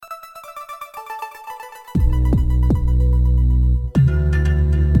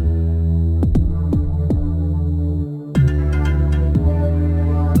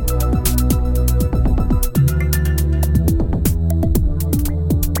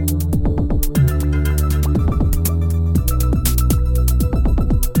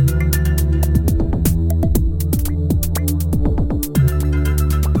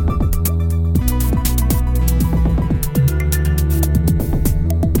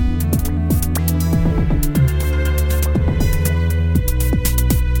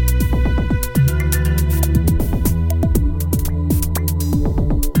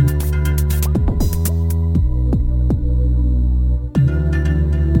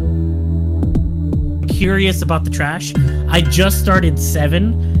curious about the trash. I just started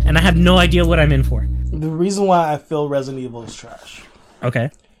 7, and I have no idea what I'm in for. The reason why I feel Resident Evil is trash.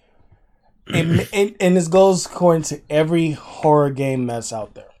 Okay. And this goes according to every horror game that's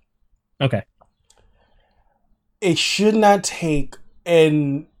out there. Okay. It should not take,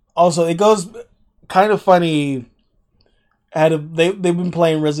 and also it goes kind of funny. They've been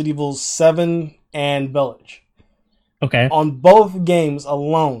playing Resident Evil 7 and Village. Okay. On both games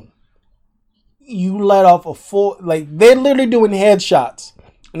alone, you let off a full, like, they're literally doing headshots.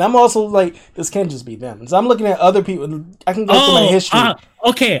 And I'm also like, this can't just be them. So I'm looking at other people. I can go through my history.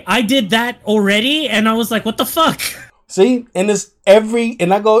 Okay, I did that already, and I was like, what the fuck? See? And it's I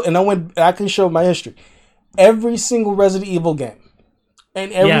can show my history. Every single Resident Evil game.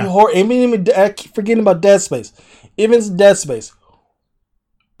 And every horror, even forgetting about Dead Space. Even it's Dead Space.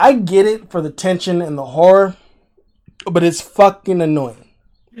 I get it for the tension and the horror, but it's fucking annoying.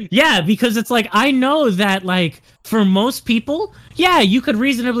 Yeah, because it's like, I know that, like, for most people, yeah, you could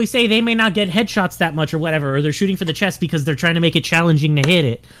reasonably say they may not get headshots that much or whatever, or they're shooting for the chest because they're trying to make it challenging to hit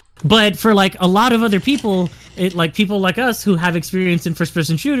it. But for, like, a lot of other people, people like us who have experience in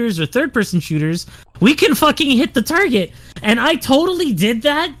first-person shooters or third-person shooters, we can fucking hit the target. And I totally did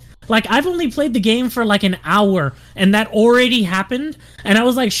that. Like, I've only played the game for like an hour, and that already happened. And I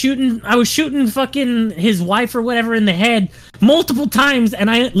was like shooting fucking his wife or whatever in the head multiple times, and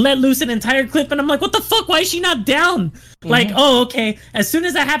I let loose an entire clip, and I'm like, what the fuck? Why is she not down? Mm-hmm. Like, oh, okay. As soon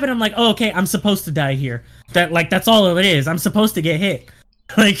as that happened, I'm like, oh, okay, I'm supposed to die here. That's all it is. I'm supposed to get hit.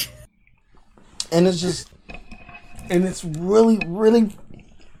 Like, and it's really, really,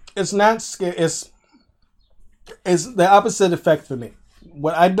 it's not scary. It's the opposite effect for me.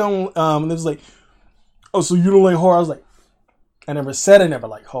 What I don't, it was like, oh, so you don't like horror? I was like, I never said I never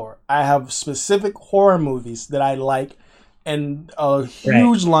like horror. I have specific horror movies that I like, and a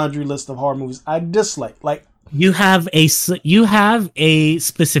huge laundry list of horror movies I dislike. Like, you have a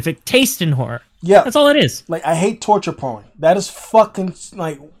specific taste in horror. Yeah, that's all it is. Like, I hate torture porn. That is fucking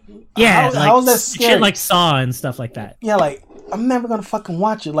like, yeah, how is that scary? Shit like Saw and stuff like that. Yeah, like, I'm never gonna fucking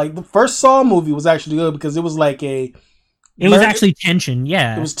watch it. Like, the first Saw movie was actually good because it was like It was actually tension,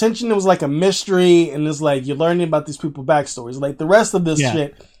 yeah. It was tension. It was like a mystery, and it's like you're learning about these people's backstories. Like, the rest of this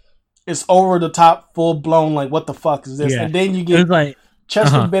shit is over the top, full blown. Like, what the fuck is this? Yeah. And then you get like,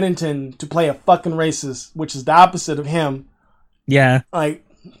 Chester Bennington to play a fucking racist, which is the opposite of him. Yeah. Like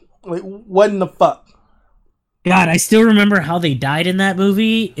what in the fuck? God, I still remember how they died in that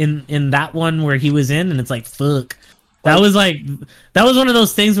movie. In that one where he was in, and it's like, fuck. That was one of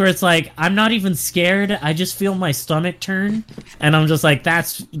those things where it's like, I'm not even scared. I just feel my stomach turn, and I'm just like,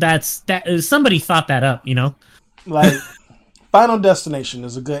 that's somebody thought that up, you know? Like, Final Destination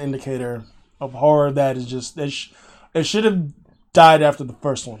is a good indicator of horror that is just it should have died after the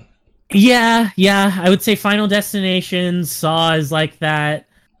first one. Yeah, I would say Final Destination, Saw is like that.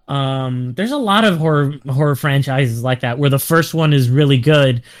 There's a lot of horror franchises like that where the first one is really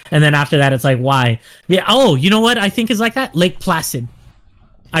good, and then after that it's like, why? Yeah. Oh, you know what I think is like that? Lake Placid.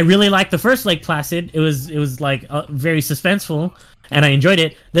 I really liked the first Lake Placid. It was like very suspenseful, and I enjoyed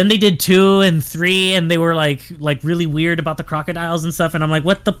it. Then they did 2 and 3, and they were like really weird about the crocodiles and stuff. And I'm like,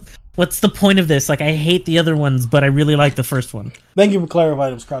 what's the point of this? Like, I hate the other ones, but I really like the first one. Thank you for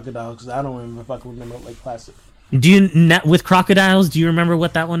clarifying those crocodiles, because I don't remember if I can remember Lake Placid. With crocodiles, do you remember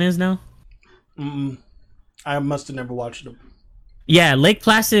what that one is now? I must have never watched them. Yeah, Lake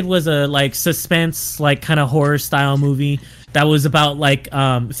Placid was a like suspense, like kind of horror style movie that was about like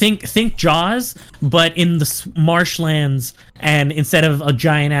think Jaws, but in the marshlands, and instead of a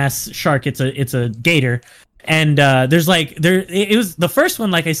giant ass shark, it's a gator. And it was the first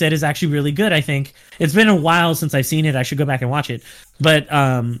one, like I said, is actually really good. I think it's been a while since I've seen it. I should go back and watch it. But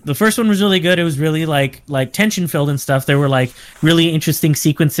the first one was really good. It was really like tension filled and stuff. There were like really interesting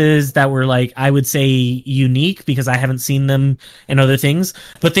sequences that were like, I would say, unique because I haven't seen them in other things.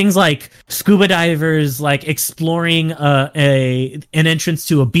 But things like scuba divers like exploring an entrance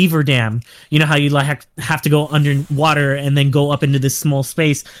to a beaver dam. You know how you like have to go underwater and then go up into this small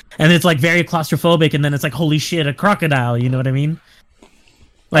space, and it's like very claustrophobic, and then it's like, holy shit, a crocodile. You know what I mean?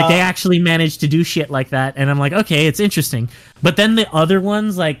 Like, they actually managed to do shit like that, and I'm like, okay, it's interesting. But then the other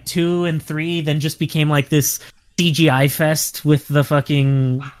ones, like 2 and 3, then just became like this CGI fest with the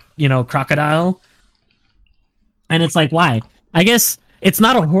fucking, crocodile. And it's like, why? I guess it's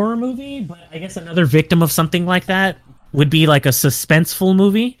not a horror movie, but I guess another victim of something like that would be like a suspenseful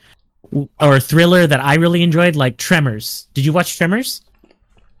movie or a thriller that I really enjoyed, like Tremors. Did you watch Tremors?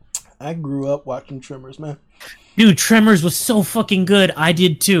 I grew up watching Tremors, man. Dude, Tremors was so fucking good. I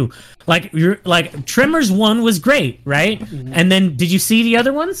did too. Like Tremors 1 was great, right? Mm-hmm. And then, did you see the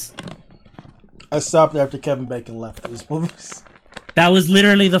other ones? I stopped after Kevin Bacon left these movies. That was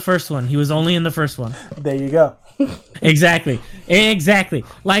literally the first one. He was only in the first one. There you go. Exactly.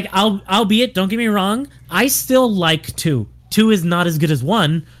 Like, albeit, don't get me wrong, I still like 2. 2 is not as good as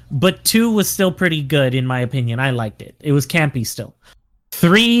 1, but 2 was still pretty good in my opinion. I liked it. It was campy still.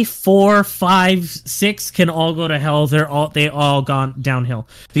 3, 4, 5, 6 can all go to hell. They all gone downhill.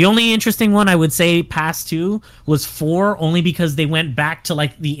 The only interesting one I would say past 2 was 4, only because they went back to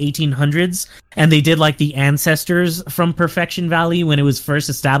like the 1800s and they did like the ancestors from Perfection Valley when it was first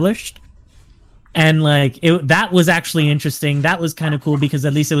established. And like that was actually interesting. That was kind of cool because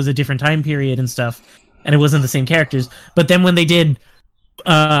at least it was a different time period and stuff, and it wasn't the same characters. But then when they did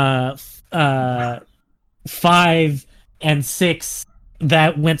 5 and 6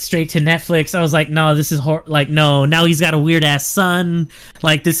 that went straight to Netflix, I was like, no, this is no. Now he's got a weird ass son.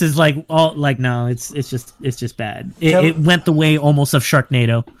 Like this is like all like no, it's just bad. It went the way almost of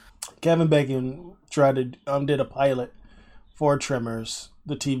Sharknado. Kevin Bacon tried to did a pilot for Tremors,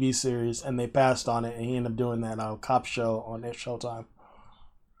 the TV series, and they passed on it, and he ended up doing that cop show on Showtime.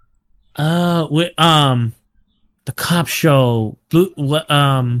 The cop show,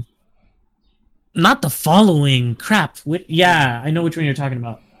 not The Following. Crap. Yeah, I know which one you're talking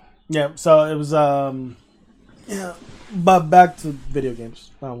about. Yeah, so it was yeah, but back to video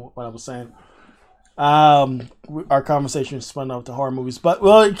games. What I was saying. Our conversation spun out to horror movies, but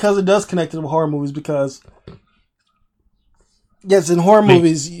because it does connect to horror movies because. Yes, in horror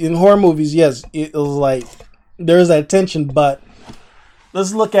movies, yes, it was like there's that tension. But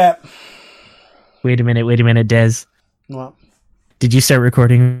let's look at. Wait a minute, Des. What? Did you start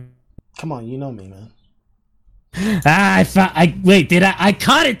recording? Come on, you know me, man. I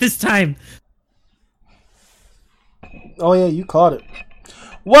caught it this time. Oh yeah, you caught it.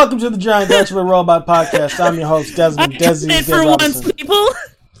 Welcome to the Giant Dutchman Robot Podcast. I'm your host, Desmond. Desi for once, people.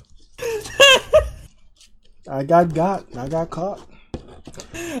 I got caught.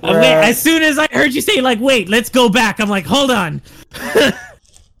 Wait, as soon as I heard you say, like, wait, let's go back, I'm like, hold on.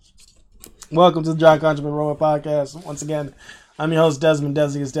 Welcome to the John Conjurman Robot Podcast. Once again, I'm your host, Desmond.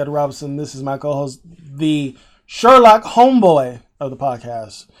 Desi is Dead Robinson. This is my co-host, the Sherlock homeboy of the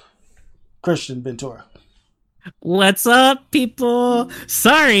podcast, Christian Ventura. What's up, people?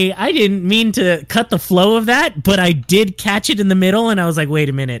 Sorry, I didn't mean to cut the flow of that, but I did catch it in the middle, and I was like, wait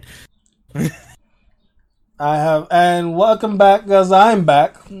a minute. And welcome back, because I'm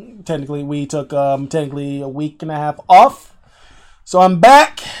back. Technically, we took a week and a half off. So I'm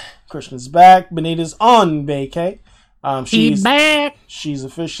back. Christian's back. Benita's on vacay. She's back. She's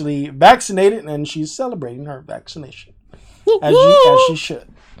officially vaccinated, and she's celebrating her vaccination. As she should.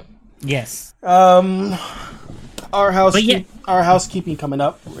 Yes. Our housekeeping coming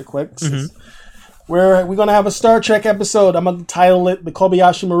up real quick. Mm-hmm. We're gonna have a Star Trek episode. I'm gonna title it the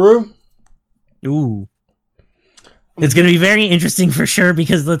Kobayashi Maru. Ooh. It's going to be very interesting for sure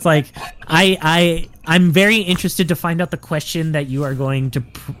because it's like I'm very interested to find out the question that you are going to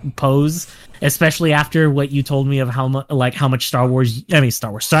pose, especially after what you told me of how much Star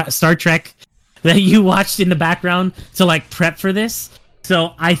Trek that you watched in the background to like prep for this.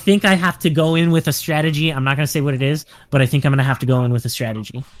 So I think I have to go in with a strategy. I'm not going to say what it is, but I think I'm going to have to go in with a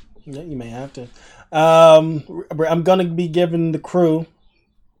strategy. Yeah, you may have to. I'm going to be giving the crew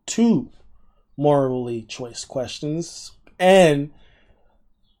 2 morally choice questions, and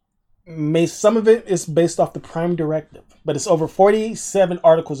some of it is based off the Prime Directive, but it's over 47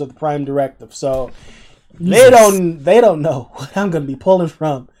 articles of the Prime Directive, so they don't know what I'm going to be pulling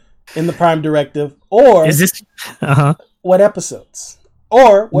from in the Prime Directive, or is this what episodes,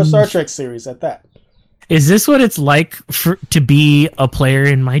 or what Star Trek series at that. Is this what it's like to be a player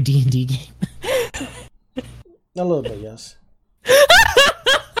in my D&D game? A little bit, yes.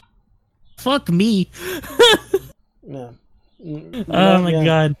 Fuck me. Yeah. Oh my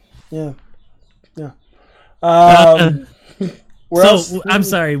god. Yeah. I'm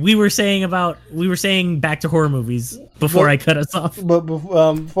sorry. We were saying back to horror movies before I cut us off. But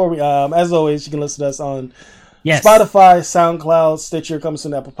before we, as always, you can listen to us on Yes. Spotify, SoundCloud, Stitcher, comes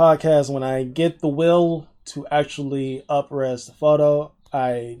to Apple Podcasts. When I get the will to actually up-res the photo,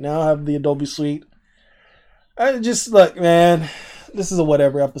 I now have the Adobe Suite. I just look, man. This is a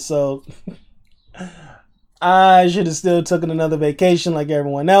whatever episode. I should have still taken another vacation like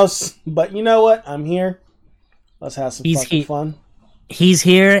everyone else. But you know what? I'm here. Let's have some fucking fun. He's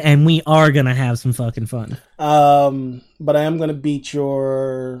here, and we are going to have some fucking fun. But I am going to beat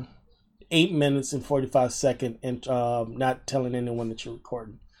your 8 minutes and 45 second and not telling anyone that you're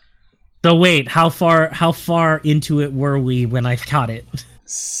recording. So wait, how far into it were we when I caught it?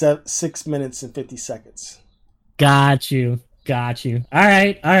 6 minutes and 50 seconds. Got you. Got you. All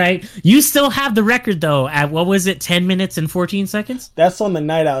right, all right. You still have the record though. At what was it? 10 minutes and 14 seconds. That's on the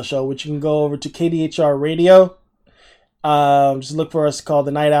Night Owl Show, which you can go over to KDHR Radio. Just look for us called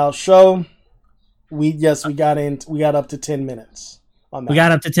the Night Owl Show. We got up to 10 minutes on that. We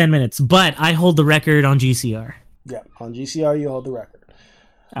got up to 10 minutes, but I hold the record on GCR. Yeah, on GCR you hold the record.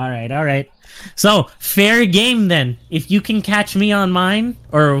 All right, all right. So fair game then. If you can catch me on mine,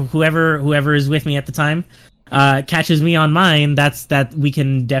 or whoever is with me at the time, catches me on mine, that we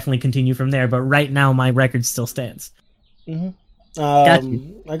can definitely continue from there. But right now, my record still stands. Mm-hmm. I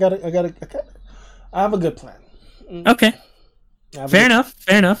have a good plan. Okay. Fair enough.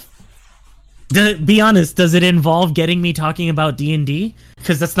 Be honest, does it involve getting me talking about D&D?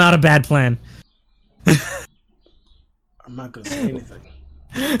 Because that's not a bad plan. I'm not gonna say anything.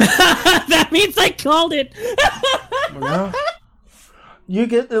 That means I called it. No. You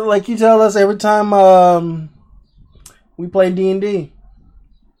get like you tell us every time we play D&D.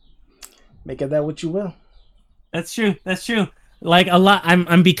 Make of that what you will. That's true. Like a lot,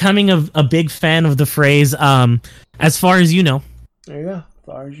 I'm becoming a big fan of the phrase as far as you know. There you go. As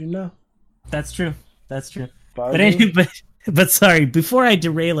far as you know. That's true. But sorry, before I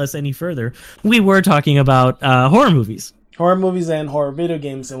derail us any further, we were talking about horror movies. Horror movies and horror video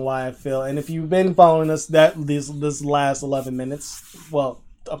games, and why I feel. And if you've been following us this last 11 minutes, well,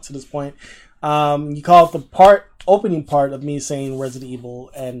 up to this point, you call it the opening part of me saying Resident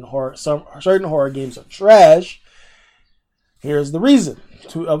Evil and certain horror games are trash. Here's the reason,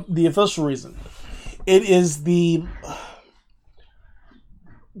 the official reason. It is the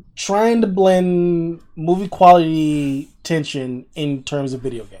trying to blend movie quality tension in terms of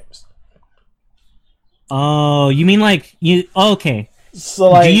video games. Oh, you mean like you? Okay. So,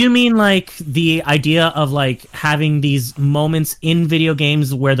 like, do you mean like the idea of like having these moments in video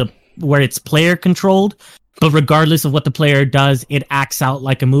games where it's player controlled, but regardless of what the player does, it acts out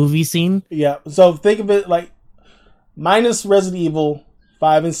like a movie scene? Yeah. So think of it like minus Resident Evil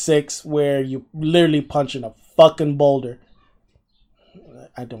 5 and 6, where you literally punching a fucking boulder.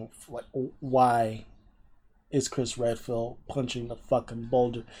 I don't like why is Chris Redfield punching the fucking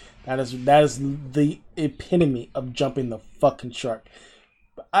boulder. That is the epitome of jumping the fucking shark.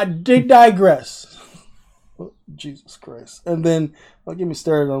 But I did digress. Oh, Jesus Christ. And then don't get me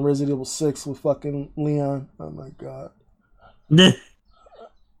started on Resident Evil 6 with fucking Leon. Oh my god. No,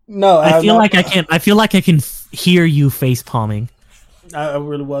 I feel like I can hear you face palming. I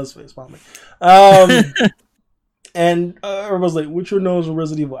really was face palming. And everyone's like, what's your nose with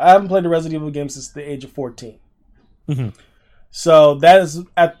Resident Evil? I haven't played a Resident Evil game since the age of 14. Mm-hmm. So that is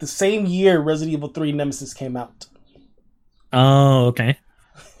at the same year Resident Evil 3 Nemesis came out. Oh, okay.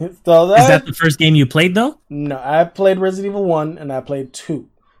 So is that the first game you played, though? No, I played Resident Evil 1 and I played 2.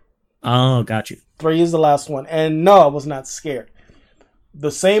 Oh, got you. 3 is the last one. And no, I was not scared.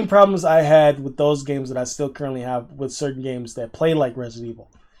 The same problems I had with those games that I still currently have with certain games that play like Resident Evil.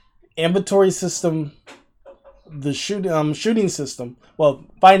 Inventory system, the shooting system, well,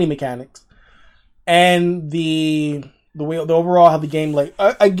 fighting mechanics, and the overall how the game, like,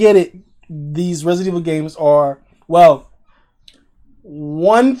 I get it. These Resident Evil games are, well,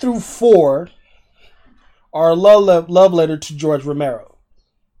 1 through 4 are a love letter to George Romero,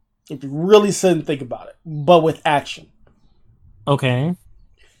 if you really sit and think about it, but with action. Okay.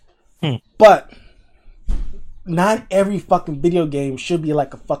 But not every fucking video game should be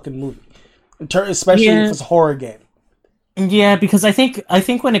like a fucking movie, especially if it's a horror game. Yeah, because I think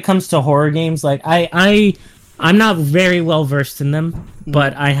when it comes to horror games, like I'm not very well versed in them,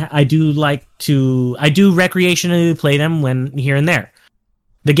 but I do recreationally play them when here and there.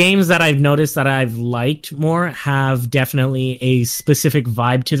 The games that I've noticed that I've liked more have definitely a specific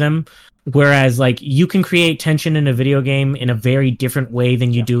vibe to them. Whereas, like, you can create tension in a video game in a very different way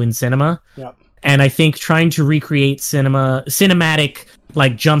than you do in cinema. Yeah. And I think trying to recreate cinematic,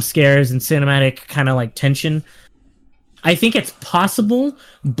 like, jump scares and cinematic kind of, like, tension, I think it's possible,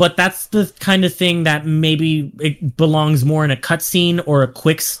 but that's the kind of thing that maybe it belongs more in a cutscene or a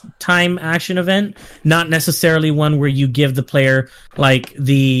quick time action event, not necessarily one where you give the player, like,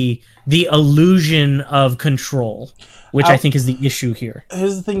 the illusion of control. Which I think is the issue here.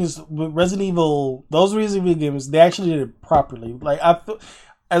 Here's the thing: is with Resident Evil, those Resident Evil games, they actually did it properly. Like, I feel,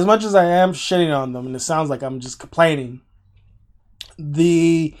 as much as I am shitting on them, and it sounds like I'm just complaining,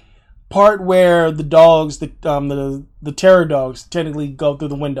 the part where the dogs, the terror dogs, technically go through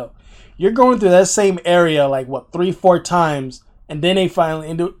the window, you're going through that same area like 3-4 times, and then they finally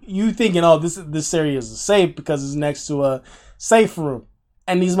into you thinking, oh, this area is safe because it's next to a safe room.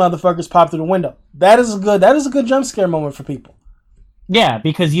 And these motherfuckers pop through the window. That is a good jump scare moment for people. Yeah,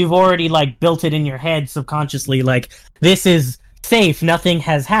 because you've already like built it in your head subconsciously, like this is safe, nothing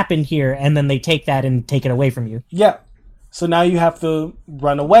has happened here, and then they take that and take it away from you. Yeah. So now you have to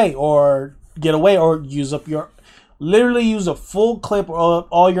run away or get away or literally use a full clip or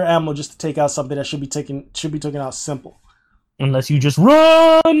all your ammo just to take out something that should be taken out simple. Unless you just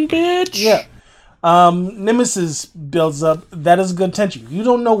run, bitch. Yeah. Nemesis builds up. That is good tension. You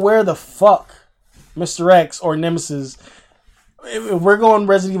don't know where the fuck Mr. X or Nemesis. If we're going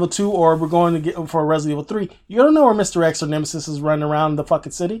Resident Evil 2 or we're going to get for Resident Evil 3, you don't know where Mr. X or Nemesis is running around the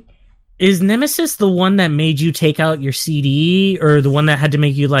fucking city. Is Nemesis the one that made you take out your CD, or the one that had to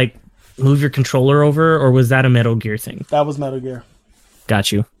make you like move your controller over, or was that a Metal Gear thing? That was Metal Gear.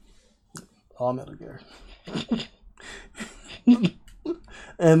 Got you. All Metal Gear.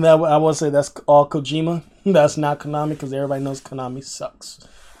 And that I will say that's all Kojima. That's not Konami, because everybody knows Konami sucks.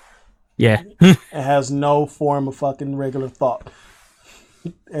 Yeah. It has no form of fucking regular thought.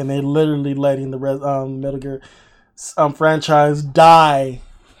 And they literally letting the Metal Gear franchise die.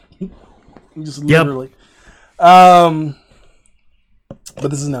 Just literally. Yep. But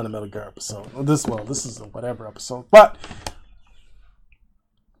this is not a Metal Gear episode. This is a whatever episode. But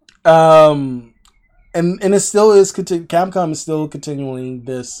and it still is Capcom is still continuing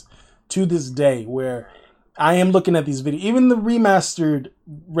this to this day, where I am looking at these videos, even the remastered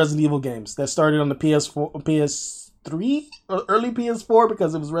Resident Evil games that started on the PS4, PS3, or early PS4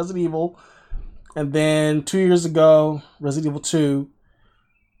 because it was Resident Evil, and then 2 years ago Resident Evil 2.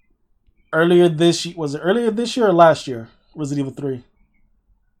 Earlier this year or last year? Resident Evil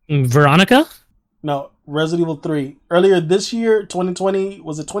 3. Veronica? No, Resident Evil 3. Earlier this year, 2020.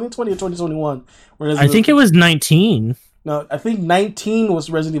 Was it 2020 or 2021? I think it was 19. No, I think 19 was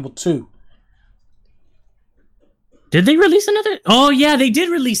Resident Evil 2. Did they release another? Oh, yeah, they did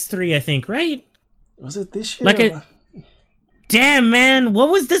release 3, I think, right? Was it this year? Damn, man, what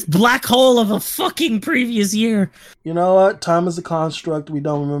was this black hole of a fucking previous year? You know what? Time is a construct. We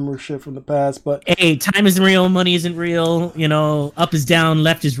don't remember shit from the past, but... Hey, time isn't real, money isn't real, up is down,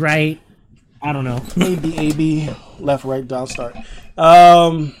 left is right. I don't know. AB, left, right, down, start.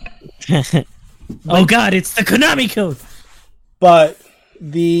 Oh god, it's the Konami code! But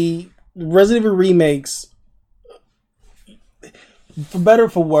the Resident Evil remakes, for better or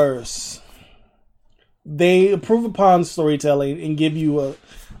for worse, they improve upon storytelling and give you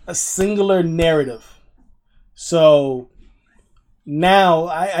a singular narrative. So now,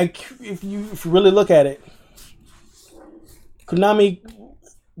 if you really look at it, Konami,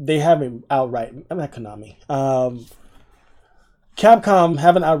 they haven't outright. I'm not Konami. Capcom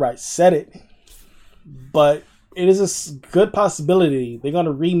haven't outright said it, but it is a good possibility they're going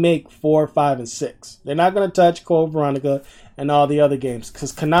to remake 4, 5, and 6. They're not going to touch Code Veronica and all the other games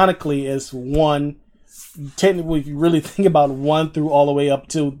because canonically it's one. Technically, if you really think about 1 through all the way up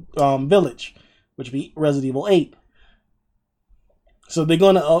to Village, which would be Resident Evil 8. So they're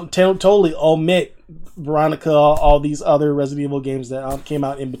going to totally omit Veronica, all these other Resident Evil games that came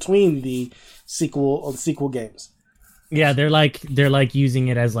out in between the sequel games. Yeah, they're like using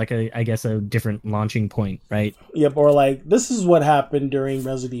it as like a different launching point, right? Yep, or like this is what happened during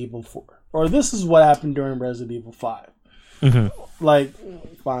Resident Evil 4, or this is what happened during Resident Evil 5. Mm-hmm. Like,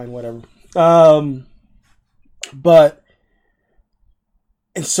 fine, whatever. But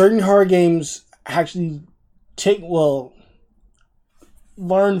in certain horror games, actually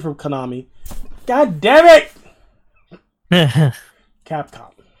learn from Konami. God damn it!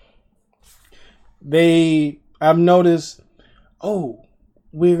 Capcom. I've noticed,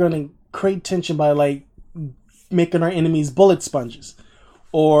 we're going to create tension by like making our enemies bullet sponges.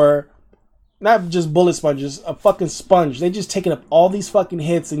 Or not just bullet sponges, a fucking sponge. They just taking up all these fucking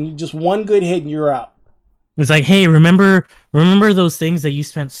hits and just one good hit and you're out. It's like, hey, remember those things that you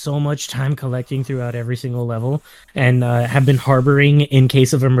spent so much time collecting throughout every single level and have been harboring in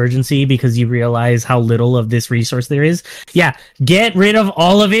case of emergency because you realize how little of this resource there is? Yeah, get rid of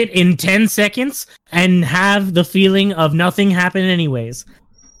all of it in 10 seconds and have the feeling of nothing happened anyways.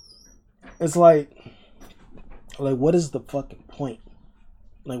 It's like what is the fucking point?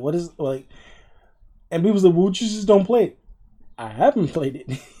 Like, what is, like... And people say, well, you just don't play it. I haven't played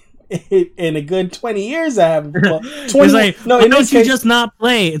it. In a good 20 years, I haven't. 20, it's like, no, don't you just not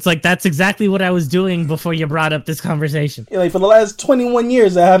play? It's like, that's exactly what I was doing before you brought up this conversation. Like, for the last 21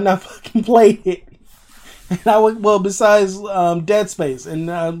 years, I have not fucking played it. And besides Dead Space, and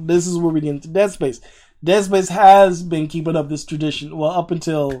this is where we get into Dead Space. Dead Space has been keeping up this tradition, up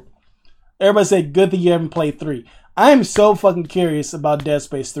until everybody said, good thing you haven't played 3. I am so fucking curious about Dead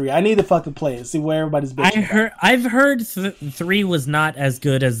Space 3. I need to fucking play it, see where everybody's bitching. I've heard 3 was not as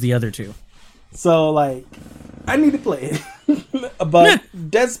good as the other two. So, like, I need to play it. But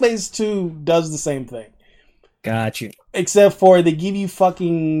Dead Space 2 does the same thing. Got you. Except for they give you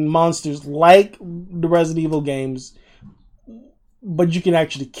fucking monsters like the Resident Evil games, but you can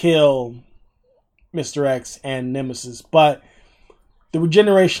actually kill Mr. X and Nemesis. But the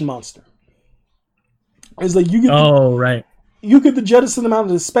regeneration monster is like you get. Right. You get to jettison them out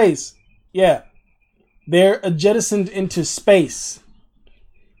into space. Yeah, they're jettisoned into space.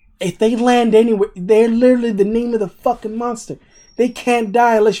 If they land anywhere, they're literally the name of the fucking monster. They can't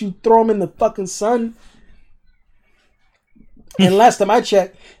die unless you throw them in the fucking sun. And last time I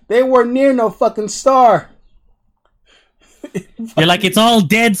checked, they weren't near no fucking star. You're like, it's all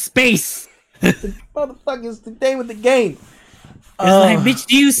dead space. Motherfuckers, the name of the game. It's like, bitch,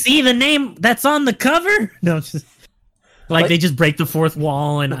 do you see the name that's on the cover? No, it's just like they just break the fourth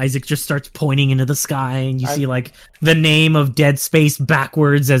wall and Isaac just starts pointing into the sky and you see like the name of Dead Space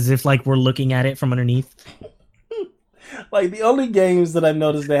backwards as if like we're looking at it from underneath. Like the only games that I've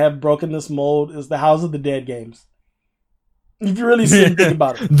noticed that have broken this mold is the House of the Dead games. If you really sit and think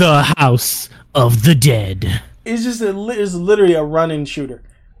about it. The House of the Dead. It's just it's literally a run-in shooter.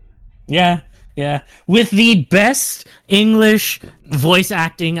 Yeah. With the best English voice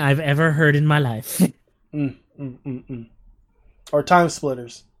acting I've ever heard in my life. Or Time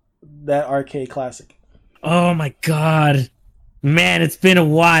Splitters. That arcade classic. Oh my god. Man, it's been a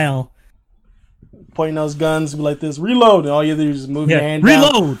while. Pointing those guns, be like this, reload, and all you do is just move your hand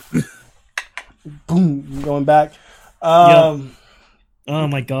reload. Down. Boom, going back. Oh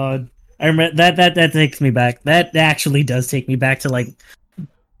my god. I remember that takes me back. That actually does take me back to like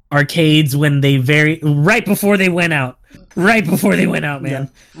arcades when they right before they went out. Right before they went out, man.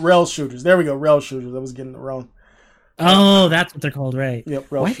 Yeah. Rail shooters. There we go, rail shooters. I was getting it wrong. Oh, that's what they're called, right?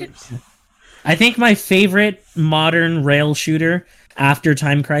 Yep, rail shooters. I think my favorite modern rail shooter after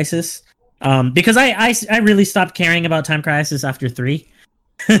Time Crisis, because I really stopped caring about Time Crisis after 3.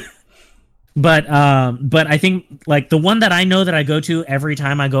 But I think like the one that I know that I go to every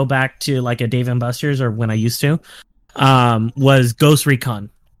time I go back to like a Dave and Buster's or when I used to, was Ghost Recon,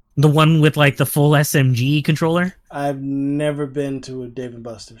 the one with like the full SMG controller. I've never been to a Dave and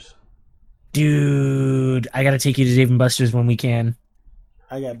Buster's. Dude, I gotta take you to Dave and Buster's when we can.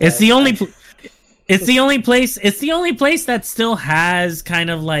 It's the only place that still has kind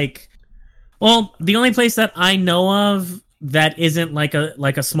of like, well, the only place that I know of that isn't like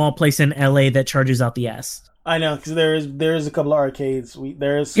a small place in LA that charges out the ass. I know, because there is a couple of arcades.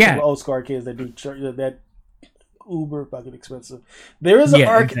 There's some old school arcades that do that uber fucking expensive. There is an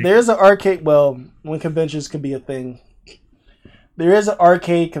arcade. Well, when conventions can be a thing, there is an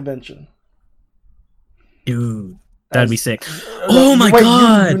arcade convention. Dude, that'd be sick. Oh my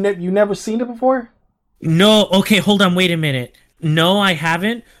god! You never seen it before? No. Okay, hold on. Wait a minute. No, I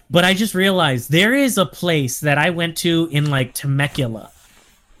haven't. But I just realized there is a place that I went to in like Temecula,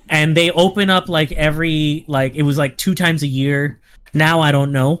 and they open up like it was like 2 times a year. Now I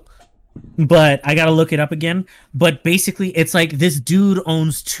don't know, but I gotta look it up again. But basically, it's like this dude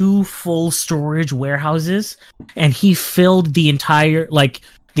owns 2 full storage warehouses, and he filled the entire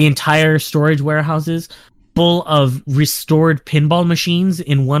storage warehouses full of restored pinball machines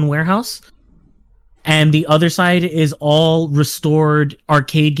in one warehouse. And the other side is all restored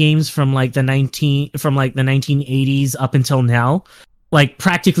arcade games from like the 1980s up until now. Like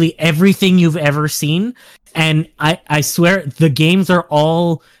practically everything you've ever seen. And I swear the games are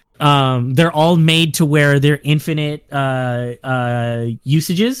all they're all made to where they're infinite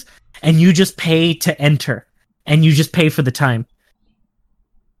usages, and you just pay to enter, and you just pay for the time.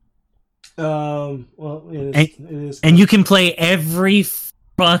 Well, it is and you can play every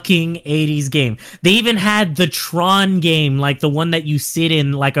fucking 80s game. They even had the Tron game, like the one that you sit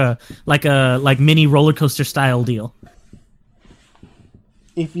in like a mini roller coaster style deal.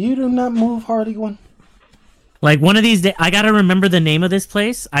 If you do not move, Harley one. Like one of these days, I gotta remember the name of this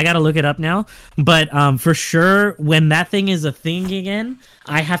place. I gotta look it up now. But for sure, when that thing is a thing again,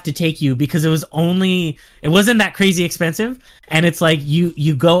 I have to take you, because it wasn't that crazy expensive, and it's like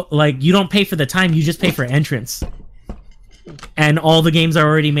you go, like you don't pay for the time, you just pay for entrance. And all the games are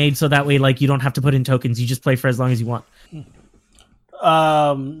already made, so that way like you don't have to put in tokens. You just play for as long as you want. It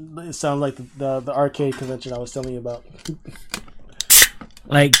sounds like the arcade convention I was telling you about.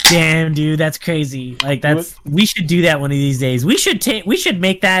 Like, damn, dude, that's crazy. Like, we should do that one of these days. We should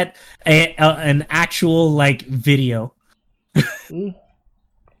make that an actual like video. The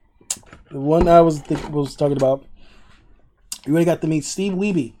one I was talking about, you already got to meet Steve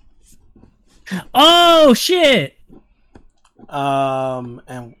Wiebe. Oh shit!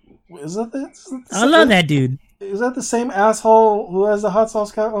 And is that I love that dude. Is that the same asshole who has the hot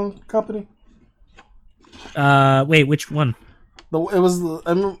sauce company? Wait, which one? It was.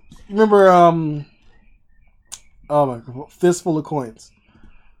 I remember. Oh my God, Fistful of Coins.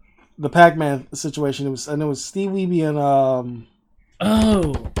 The Pac-Man situation. I know it was Steve Wiebe and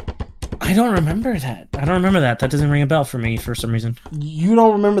Oh, I don't remember that. That doesn't ring a bell for me for some reason. You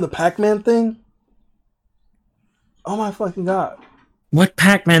don't remember the Pac-Man thing? Oh my fucking God. What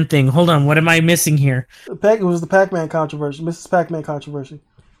Pac-Man thing? Hold on, what am I missing here? It was the Pac-Man controversy. Mrs. Pac-Man controversy.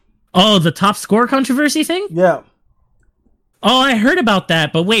 Oh, the top score controversy thing? Yeah. Oh, I heard about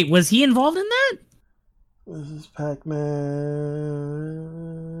that, but wait, was he involved in that? Mrs. Pac-Man.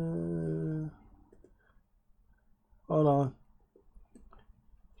 Hold on.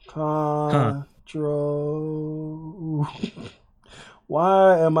 Contro.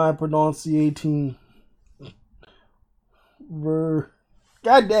 Why am I pronunciating?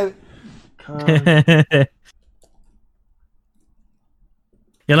 God damn it.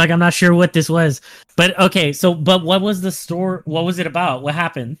 You're like, I'm not sure what this was. But okay, so but what was the store? What was it about? What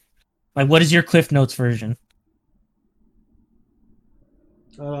happened? Like, what is your Cliff Notes version?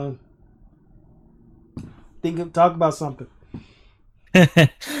 Talk about something.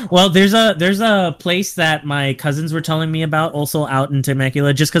 Well, there's a place that my cousins were telling me about, also out in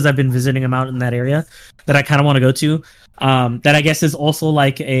Temecula, just because I've been visiting them out in that area, that I kind of want to go to. That I guess is also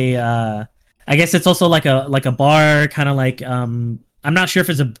like I guess it's also like a bar, kind of like I'm not sure if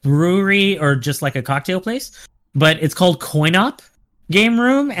it's a brewery or just like a cocktail place, but it's called Coin Op Game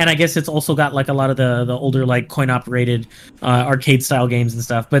Room, and I guess it's also got like a lot of the older like coin operated arcade style games and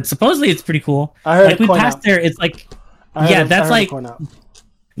stuff. But supposedly it's pretty cool. I heard like we passed there, it's like that's like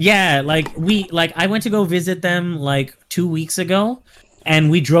yeah, like I went to go visit them like 2 weeks ago, and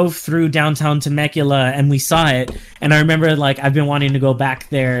we drove through downtown Temecula and we saw it, and I remember like I've been wanting to go back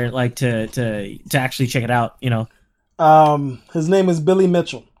there like to actually check it out, you know. His name is Billy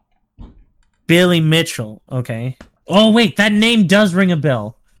Mitchell. Billy Mitchell, okay. Oh wait, that name does ring a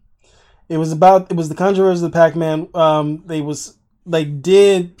bell. It was the controversy of the Pac-Man.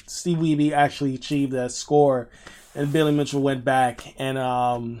 Steve Wiebe actually achieved that score, and Billy Mitchell went back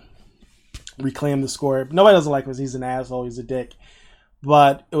and reclaimed the score. Nobody doesn't like him because he's an asshole, he's a dick.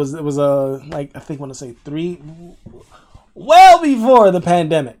 But it was I think I want to say well before the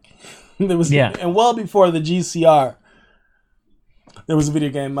pandemic. And well before the GCR. There was a video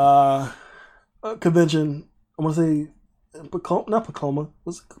game convention. I want to say not Pacoma.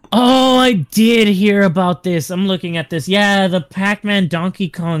 Oh, I did hear about this. I'm looking at this. Yeah, the Pac-Man Donkey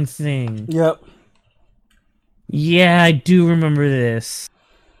Kong thing. Yep. Yeah, I do remember this.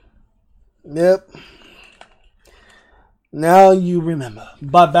 Yep. Now you remember.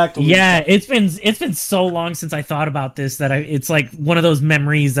 But back to it's been so long since I thought about this that it's like one of those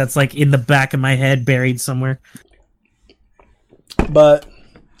memories that's like in the back of my head, buried somewhere. But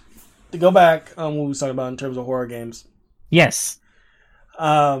to go back on what we was talking about in terms of horror games. Yes.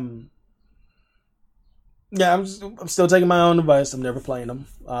 I'm still taking my own advice. I'm never playing them.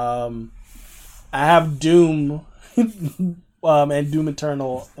 I have Doom and Doom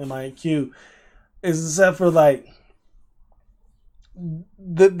Eternal in my queue. Except for like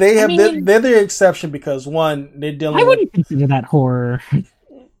they're the exception because one, they're dealing I wouldn't consider that horror.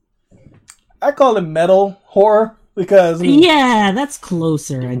 I call it metal horror because that's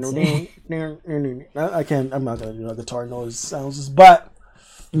closer, I'd say. I'm not gonna do guitar noise sounds, but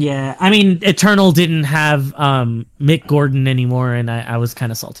yeah, I mean Eternal didn't have Mick Gordon anymore, and I was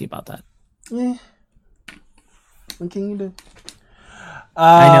kind of salty about that. Yeah. What can you do?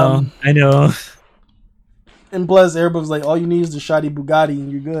 I know. And plus, everybody's like, all you need is the shoddy Bugatti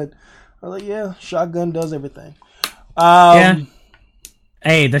and you're good. I was like, yeah, shotgun does everything. Yeah.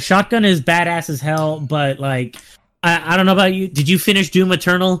 Hey, the shotgun is badass as hell, but like, I don't know about you. Did you finish Doom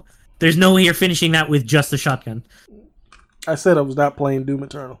Eternal? There's no way you're finishing that with just the shotgun. I said I was not playing Doom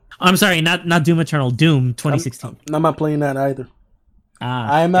Eternal. I'm sorry, not Doom Eternal. Doom 2016. I'm not playing that either.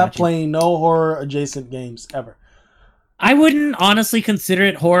 I am not playing no horror adjacent games ever. I wouldn't honestly consider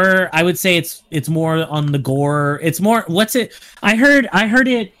it horror. I would say it's more on the gore. It's more what's it? I heard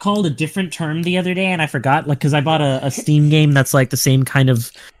it called a different term the other day, and I forgot. Like because I bought a Steam game that's like the same kind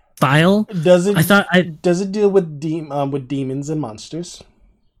of style. Does it deal with demons and monsters?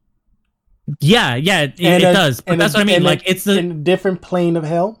 Yeah, it does. But that's what I mean. Like it's in a different plane of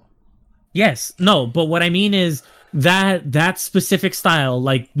hell. Yes, no, but what I mean is that specific style,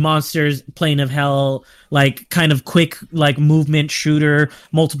 like monsters, plane of hell, like kind of quick, like movement shooter,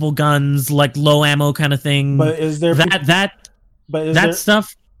 multiple guns, like low ammo kind of thing. But is there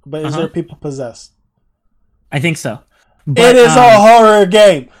stuff? But is there people possessed? I think so. But, it is a horror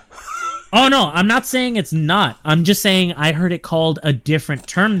game. Oh no, I'm not saying it's not. I'm just saying I heard it called a different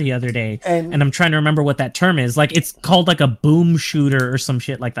term the other day, and I'm trying to remember what that term is. Like it's called like a boom shooter or some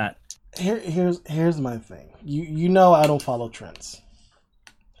shit like that. Here's my thing. You know I don't follow trends.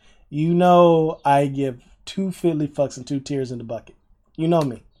 You know I give 2 fiddly fucks and 2 tears in the bucket. You know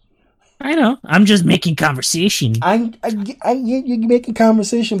me. I know. I'm just making conversation. You're making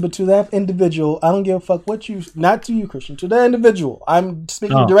conversation, but to that individual, I don't give a fuck what you. Not to you, Christian. To that individual, I'm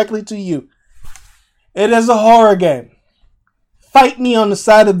speaking directly to you. It is a horror game. Fight me on the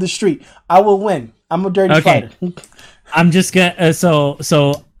side of the street. I will win. I'm a dirty fighter. I'm just gonna.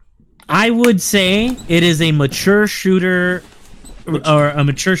 So, I would say it is a mature shooter. Or a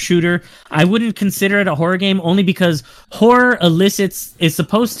mature shooter. I wouldn't consider it a horror game only because horror is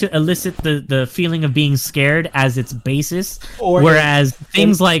supposed to elicit the feeling of being scared as its basis, whereas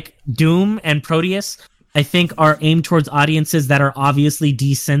things like Doom and Proteus I think are aimed towards audiences that are obviously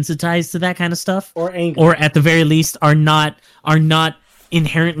desensitized to that kind of stuff, or angry, or at the very least are not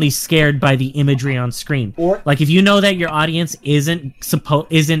inherently scared by the imagery on screen. Or like if you know that your audience isn't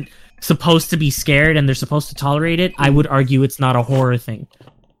supposed to be scared and they're supposed to tolerate it, I would argue it's not a horror thing.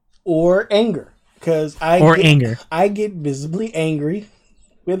 Or anger, because I get visibly angry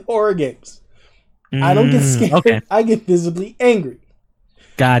with horror games. I don't get scared. Okay. I get visibly angry.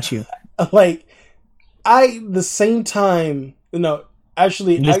 Got you. Like the same time,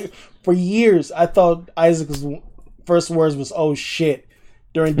 for years I thought Isaac's first words was "oh shit"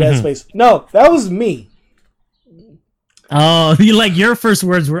 during Dead Space. No, that was me. Oh, your first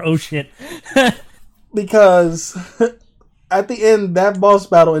words were "oh shit," because at the end that boss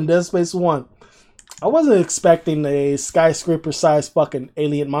battle in Dead Space 1, I wasn't expecting a skyscraper-sized fucking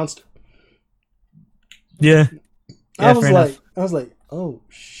alien monster. Yeah, I was like, oh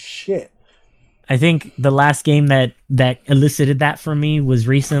shit. I think the last game that elicited that from me was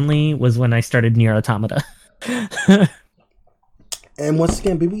when I started Nier Automata. And once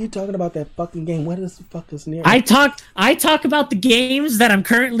again, people, you talking about that fucking game. What is the fuck is Nier? I talk about the games that I'm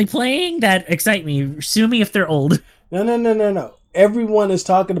currently playing that excite me. Sue me if they're old. No. Everyone is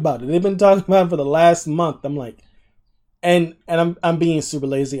talking about it. They've been talking about it for the last month. I'm like, and I'm being super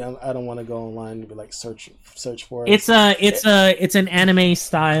lazy. I don't want to go online and be like search for it. It's an anime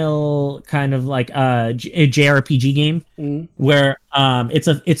style kind of like a JRPG game where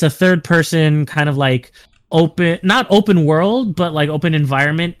it's a third person kind of like not open world, but like open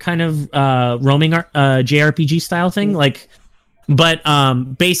environment kind of roaming JRPG style thing.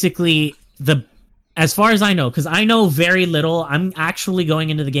 Basically as far as I know, because I know very little, I'm actually going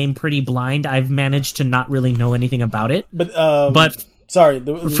into the game pretty blind. I've managed to not really know anything about it. But sorry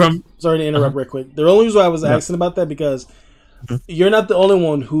to interrupt real quick. The only reason I was asking about that because you're not the only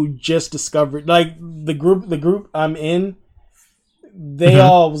one who just discovered. Like the group I'm in, they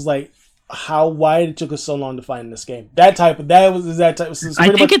all was like, why it took us so long to find this game? I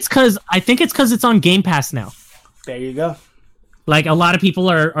think it's because it's on Game Pass now. There you go. Like a lot of people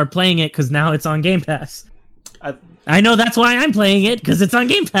are playing it because now it's on Game Pass. I know that's why I'm playing it, because it's on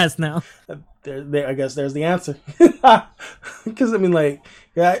Game Pass now. I guess there's the answer. Because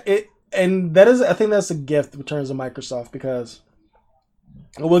and that is, I think that's a gift in terms of Microsoft, because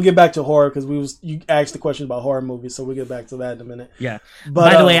we'll get back to horror because you asked the question about horror movies, so we'll get back to that in a minute. Yeah.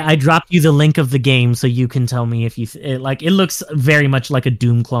 But by the way, I dropped you the link of the game so you can tell me if it looks very much like a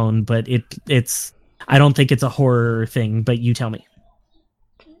Doom clone, but it's I don't think it's a horror thing, but you tell me.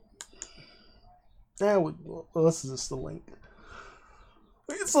 Yeah, this is just the link.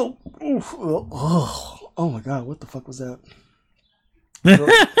 So, oh my god, what the fuck was that?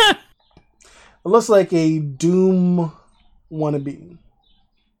 It looks like a Doom wannabe.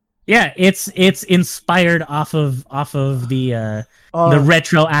 Yeah, it's inspired off of the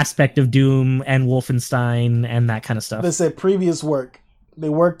retro aspect of Doom and Wolfenstein and that kind of stuff. They said previous work. They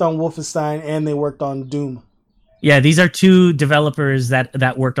worked on Wolfenstein and they worked on Doom. Yeah, these are two developers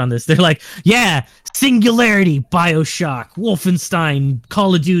that worked on this. They're like, yeah, Singularity, BioShock, Wolfenstein,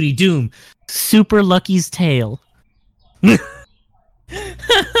 Call of Duty, Doom, Super Lucky's Tale. Yeah,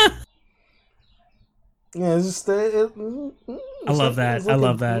 it's just I love that.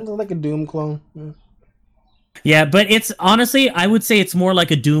 It's like a Doom clone. Yeah, but it's honestly, I would say it's more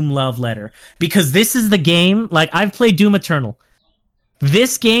like a Doom love letter, because this is the game. Like, I've played Doom Eternal.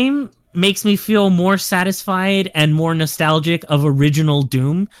 This game makes me feel more satisfied and more nostalgic of original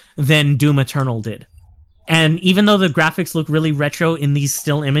Doom than Doom Eternal did. And even though the graphics look really retro in these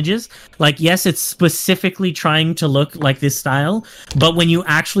still images, like, yes, it's specifically trying to look like this style, but when you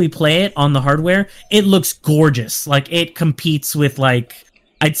actually play it on the hardware, it looks gorgeous. Like, it competes with, like,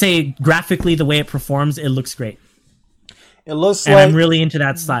 I'd say graphically, the way it performs, it looks great. It looks and like I'm really into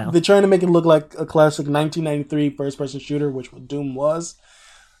that style. they're trying to make it look like a classic 1993 first-person shooter, which what Doom was.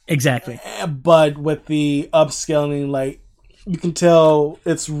 Exactly. But with the upscaling, like you can tell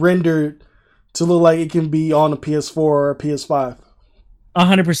it's rendered to look like it can be on a PS4 or a PS5.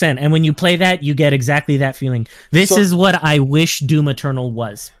 100%. And when you play that, you get exactly that feeling. This is what I wish Doom Eternal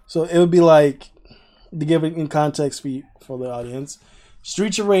was. So it would be like, to give it in context for the audience,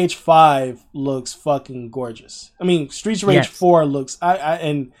 Streets of Rage 5 looks fucking gorgeous. I mean, Streets of Rage 4 looks...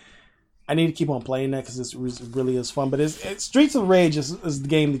 I need to keep on playing that because it really is fun. But Streets of Rage is the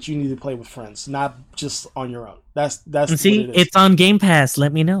game that you need to play with friends, not just on your own. That's and see, what it is. It's on Game Pass.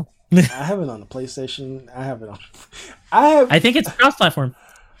 Let me know. I have it on the PlayStation. I have it on. I think it's cross-platform.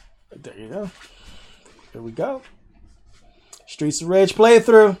 There you go. Here we go. Streets of Rage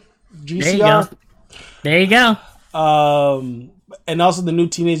playthrough. GCR. There you go. And also the new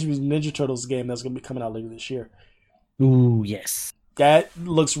Teenage Mutant Ninja Turtles game that's going to be coming out later this year. Ooh, yes. That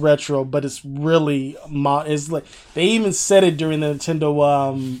looks retro, but it's really it's like they even said it during the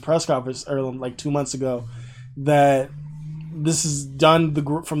Nintendo press conference earlier, like 2 months ago, that this is done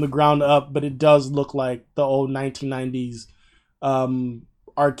from the ground up, but it does look like the old 1990s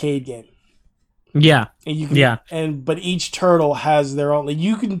arcade game. Yeah, and you can, but each turtle has their own. Like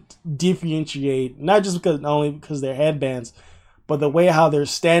you can differentiate not only because they're headbands, but the way how they're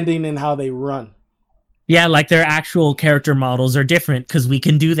standing and how they run. Yeah, like their actual character models are different because we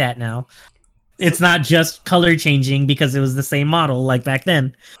can do that now. It's not just color changing because it was the same model like back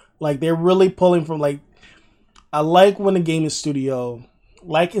then. Like they're really pulling from like. I like when a game is studio,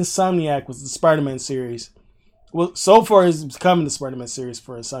 like Insomniac was the Spider-Man series. Well, so far it's becoming the Spider-Man series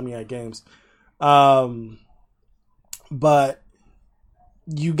for Insomniac Games. But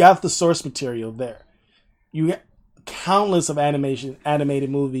you got the source material there. You got countless of animated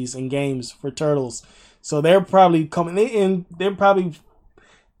movies and games for Turtles. So they're probably coming in. They're probably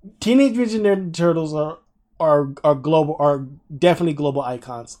Teenage Mutant Ninja Turtles are global, are definitely global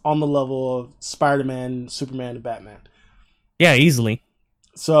icons on the level of Spider-Man, Superman, and Batman. Yeah, easily.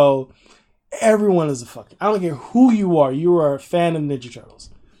 So everyone is I don't care who you are a fan of Ninja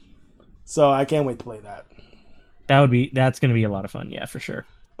Turtles. So I can't wait to play that. That's gonna be a lot of fun, yeah, for sure.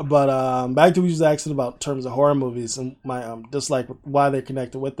 But back to what you was asking about in terms of horror movies and my dislike why they're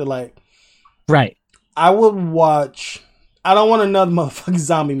connected with the like. Right. I would watch. I don't want another motherfucking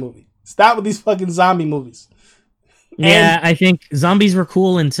zombie movie. Stop with these fucking zombie movies. Yeah, I think zombies were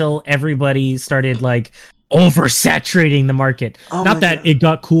cool until everybody started like oversaturating the market. Not that it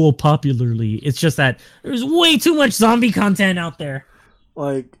got cool popularly. It's just that there's way too much zombie content out there.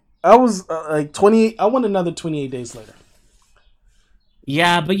 Like I was like 28. I want another 28 Days Later.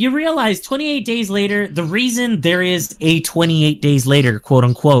 Yeah, but you realize 28 Days Later, the reason there is a 28 Days Later, quote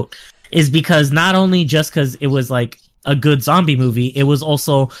unquote, is because not only just because it was like a good zombie movie, it was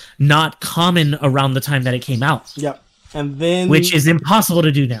also not common around the time that it came out. Yep. And then, which is impossible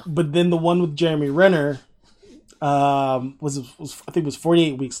to do now. But then the one with Jeremy Renner was I think it was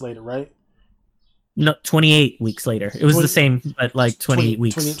 48 weeks later, right? No, 28 weeks later. It was the same, but like 28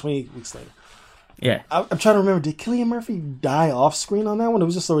 weeks. 28 weeks later. Yeah. I'm trying to remember. Did Cillian Murphy die off screen on that one? It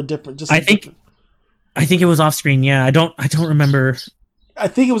was just sort of different. I think it was off screen. Yeah, I don't remember. I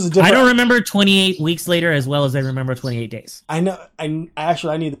think it was a different. I don't remember 28 weeks later as well as I remember 28 days. I know. I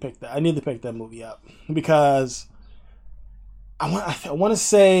need to pick that. I need to pick that movie up because I want to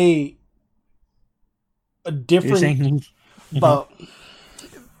say a different. But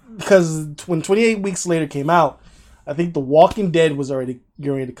because when 28 weeks later came out, I think The Walking Dead was already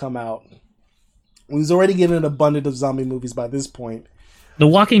going to come out. We was already getting an abundance of zombie movies by this point. The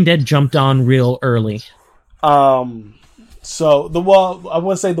Walking Dead jumped on real early. So I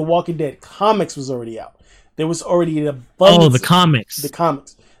want to say The Walking Dead comics was already out. There was already an abundance. Oh, the comics. The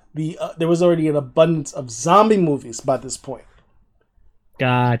comics. There was already an abundance of zombie movies by this point.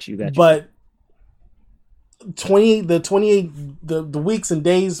 Got you. But the weeks and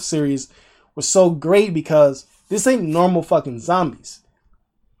days series was so great because this ain't normal fucking zombies.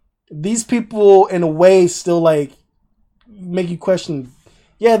 These people, in a way, still like make you question.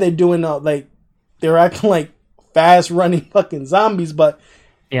 Yeah, they're doing they're acting like fast running fucking zombies, but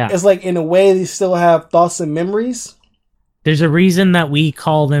yeah, it's like in a way they still have thoughts and memories. There's a reason that we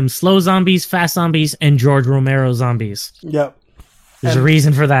call them slow zombies, fast zombies, and George Romero zombies. Yep, there's a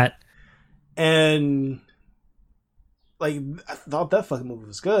reason for that. And like I thought that fucking movie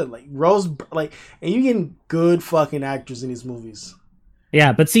was good. Like Rose, and you getting good fucking actors in these movies.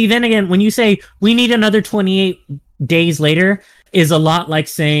 Yeah, but see, then again, when you say we need another 28 days later, is a lot like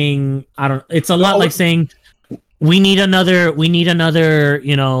saying like saying we need another,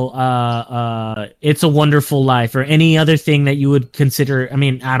 It's a Wonderful Life or any other thing that you would consider. I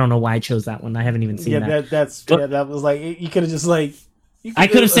mean, I don't know why I chose that one. I haven't even seen that. That was like, you could have just like, I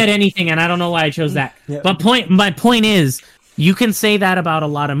could have said anything, and I don't know why I chose that. Yeah. But my point is, you can say that about a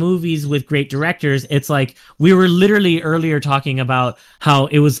lot of movies with great directors. It's like we were literally earlier talking about how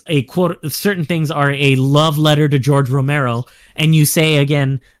it was a quote, certain things are a love letter to George Romero, and you say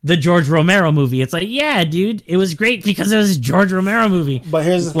again the George Romero movie. It's like, yeah, dude, it was great because it was a George Romero movie. But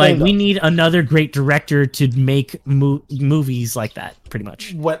here's the like, thing, we need another great director to make movies like that. Pretty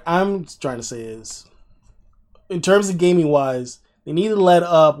much. What I'm trying to say is, in terms of gaming wise, they need to let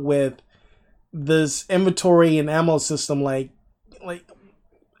up with this inventory and ammo system. Like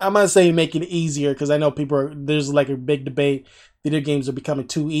I'm not saying make it easier, because I know there's like a big debate. Video games are becoming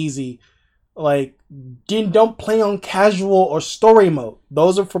too easy. Like, don't play on casual or story mode.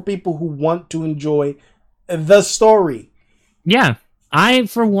 Those are for people who want to enjoy the story. Yeah.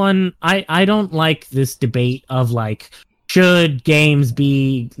 For one, I don't like this debate of like, should games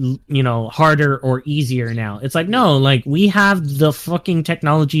be, harder or easier now? It's like, no, like, we have the fucking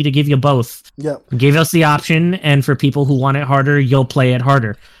technology to give you both. Yep. Give us the option, and for people who want it harder, you'll play it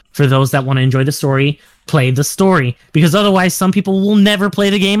harder. For those that want to enjoy the story, play the story. Because otherwise, some people will never play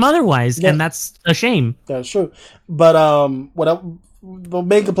the game otherwise, and that's a shame. That's true. But the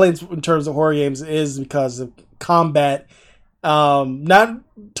main complaints in terms of horror games is because of combat. Not in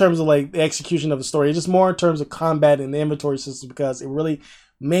terms of like the execution of the story, just more in terms of combat and the inventory system, because it really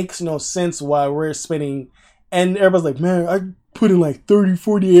makes no sense why we're spending, and everybody's like, man, I put in like 30,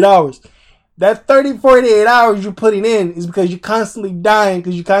 48 hours. That 30, 48 hours you're putting in is because you're constantly dying,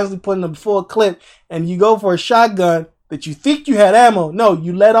 because you're constantly putting a full clip, and you go for a shotgun that you think you had ammo. No,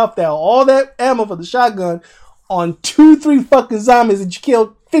 you let off all that ammo for the shotgun on 2-3 fucking zombies that you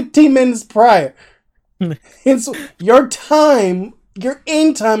killed 15 minutes prior. And so your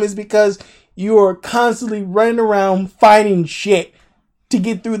end time is because you are constantly running around fighting shit to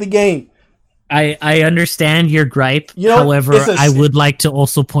get through the game. I understand your gripe. However, I would like to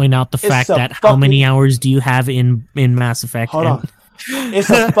also point out the fact that how many hours do you have in Mass Effect? Hold on. It's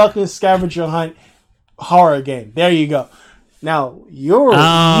a fucking scavenger hunt horror game. There you go. Now,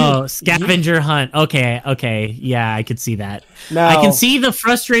 scavenger hunt. Okay. Yeah, I could see that. Now, I can see the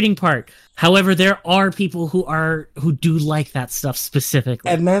frustrating part. However, there are people who do like that stuff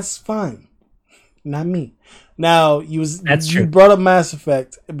specifically. And that's fine. Not me. Now, That's true. You brought up Mass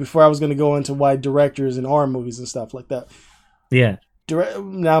Effect before I was going to go into why directors and horror movies and stuff like that. Yeah.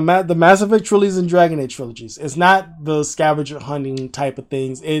 Now, the Mass Effect trilogies and Dragon Age trilogies, it's not the scavenger hunting type of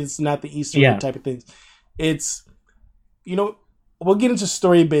things. It's not the Easter egg type of things. It's, we'll get into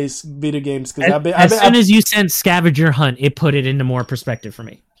story-based video games. As soon as you said scavenger hunt, it put it into more perspective for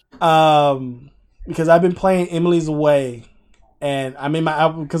me. Because I've been playing Emily's Away, and I'm in I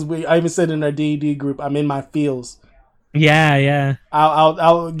even said in our D&D group, I'm in my feels. Yeah.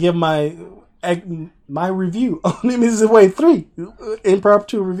 I'll give my review on Emily's Away 3,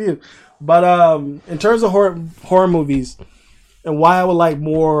 impromptu review. But in terms of horror movies, and why I would like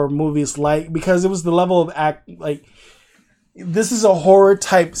more movies, because it was the level of this is a horror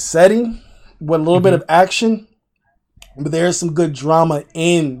type setting with a little bit of action. But there's some good drama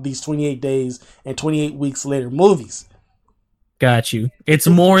in these 28 days and 28 weeks later movies. Got you. It's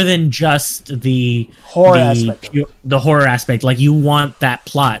more than just the horror aspect. The horror aspect. Like, you want that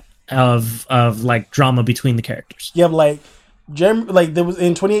plot of like drama between the characters. Yeah, there was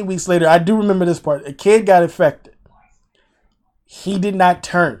in 28 weeks later. I do remember this part. A kid got infected. He did not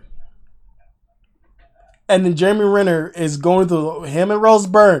turn. And then Jeremy Renner is going through, him and Rose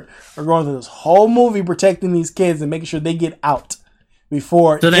Byrne are going through this whole movie protecting these kids and making sure they get out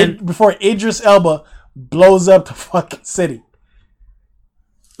before Idris Elba blows up the fucking city.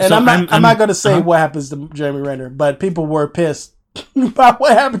 And I'm not going to say what happens to Jeremy Renner, but people were pissed about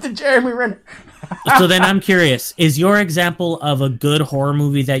what happened to Jeremy Renner. So then I'm curious, is your example of a good horror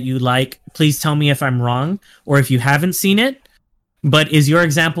movie that you like, please tell me if I'm wrong or if you haven't seen it, but is your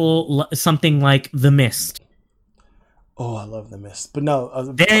example something like The Mist? Oh, I love The Mist, but no.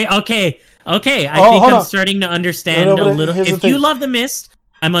 Okay. I think I'm starting to understand a little. If you love The Mist,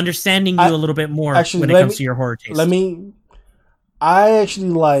 I'm understanding you a little bit more when it comes to your horror taste. I actually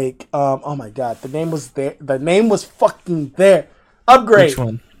like. Oh my god, the name was there. The name was fucking there. Upgrade. Which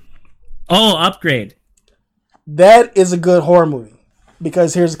one? Oh, Upgrade. That is a good horror movie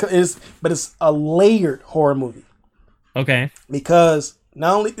because it's a layered horror movie. Okay. Because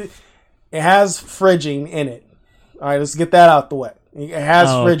not only it has fridging in it. All right, let's get that out the way. It has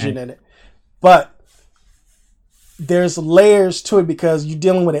fridging in it. But there's layers to it because you're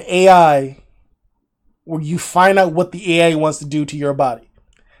dealing with an AI where you find out what the AI wants to do to your body.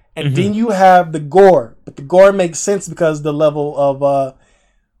 And then you have the gore. But the gore makes sense because of the level of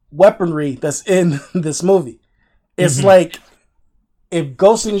weaponry that's in this movie. It's like if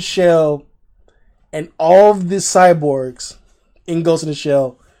Ghost in the Shell and all of the cyborgs in Ghost in the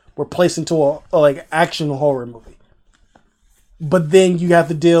Shell were placed into a like action horror movie. But then you have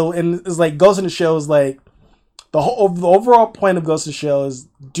to deal, and it's like Ghost in the Shell is like the overall point of Ghost in the Shell is,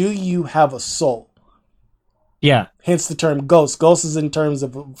 do you have a soul? Yeah. Hence the term ghost. Ghost is in terms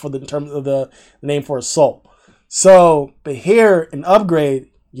of the name for a soul. So, but here in Upgrade,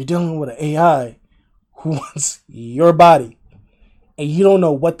 you're dealing with an AI who wants your body, and you don't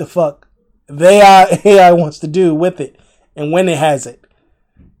know what the fuck the AI wants to do with it and when it has it.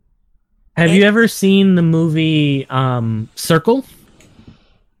 Have you ever seen the movie Circle?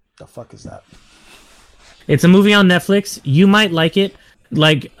 The fuck is that? It's a movie on Netflix. You might like it.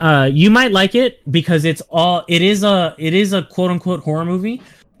 Like you might like it because it is a quote unquote horror movie,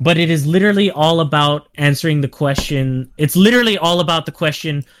 but it is literally all about answering the question. It's literally all about the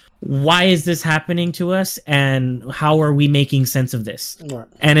question, why is this happening to us and how are we making sense of this? Right.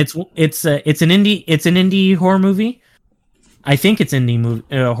 And it's an indie horror movie. I think it's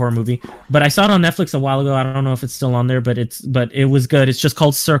horror movie, but I saw it on Netflix a while ago. I don't know if it's still on there, but it was good. It's just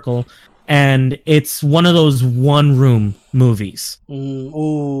called Circle. And it's one of those one-room movies. I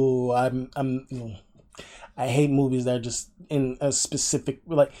hate movies that are just in a specific,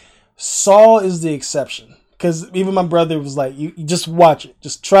 like Saw is the exception, because even my brother was like, "You just watch it,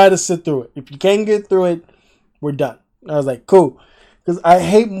 just try to sit through it. If you can't get through it, we're done." I was like, "Cool," because I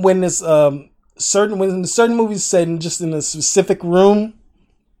hate when this certain movies set in just in a specific room.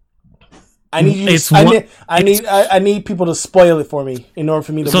 I need people to spoil it for me in order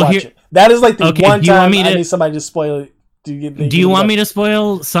for me to watch it. That is like the one time I need somebody to spoil it. Do you want me to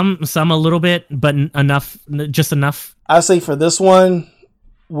spoil some a little bit, but enough, just enough? I'll say for this one,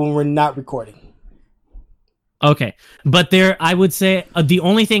 when we're not recording. Okay, but I would say the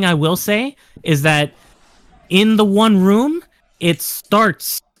only thing I will say is that in the one room, it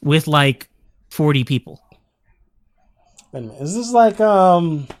starts with like 40 people. Wait a minute, is this like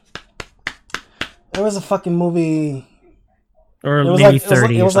there was a fucking movie, or maybe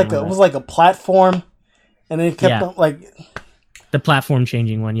 30. It was like a platform, and then it kept on, like the platform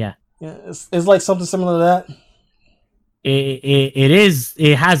changing one. Yeah, it's like something similar to that. It is.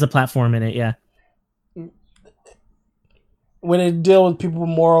 It has a platform in it. Yeah. When it deal with people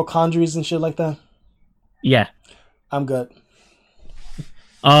with moral quandaries and shit like that. Yeah, I'm good.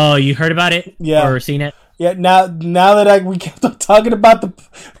 Oh, you heard about it? Yeah, or seen it? Yeah. Now that we kept on talking about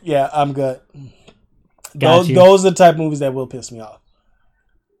I'm good. Those are the type of movies that will piss me off.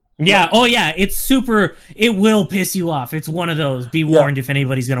 Yeah. Oh, yeah. It's super. It will piss you off. It's one of those. Be warned if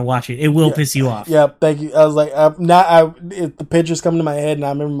anybody's gonna watch it. It will piss you off. Yeah. Thank you. I was like, the pictures come to my head, and I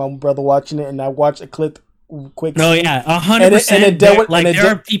remember my brother watching it, and I watched a clip quick. Oh yeah, 100%. There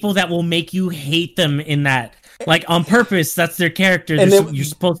are people that will make you hate them in that, like on purpose. That's their character. You're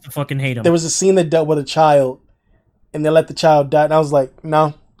supposed to fucking hate them. There was a scene that dealt with a child, and they let the child die, and I was like,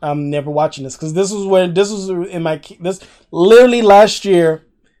 no. I'm never watching this, because this was literally last year,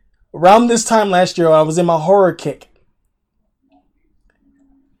 around this time last year, I was in my horror kick.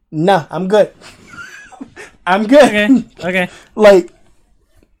 Nah, I'm good. I'm good. Okay. Like,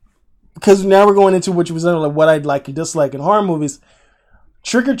 because now we're going into what you was like what I'd like and dislike in horror movies.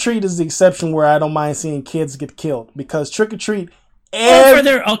 Trick or Treat is the exception where I don't mind seeing kids get killed, because Trick or Treat. For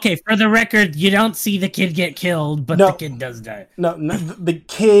the record, you don't see the kid get killed, but the kid does die. No, the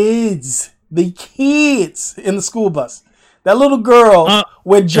kids in the school bus. That little girl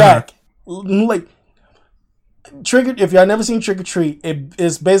with Jack, like if y'all never seen Trick or Treat, it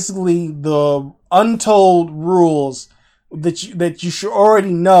is basically the untold rules that you should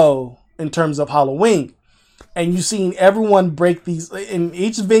already know in terms of Halloween, and you've seen everyone break these in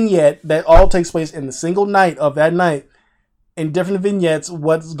each vignette that all takes place in the single night of that night. In different vignettes,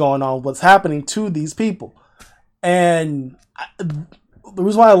 what's going on, what's happening to these people. And the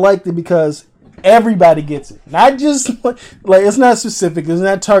reason why I liked it, because everybody gets it. Not just, like, it's not specific, it's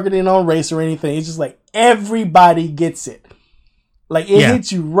not targeting on race or anything. It's just like, everybody gets it. Like, it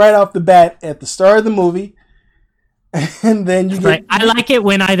hits you right off the bat at the start of the movie. And then you get... I like it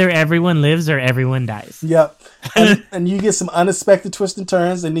when either everyone lives or everyone dies. Yep. And you get some unexpected twists and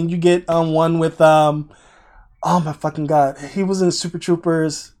turns, and then you get one with... oh my fucking god! He was in Super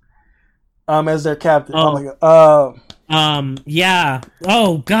Troopers, as their captain. Oh my god. Yeah.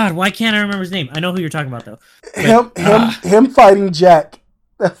 Oh god, why can't I remember his name? I know who you're talking about though. Him fighting Jack.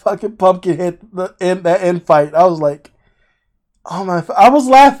 That fucking pumpkin hit that end fight. I was like, oh my! I was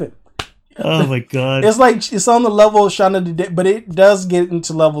laughing. Oh my god. It's like it's on the level of Shaun of the Dead, but it does get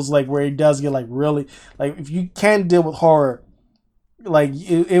into levels like where it does get like really like if you can't deal with horror, like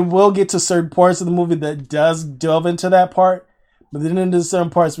it will get to certain parts of the movie that does delve into that part, but then there's certain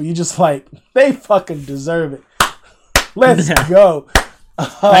parts where you just like they fucking deserve it. Let's go.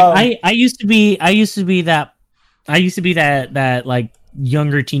 I used to be that like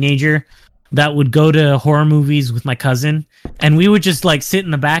younger teenager that would go to horror movies with my cousin, and we would just like sit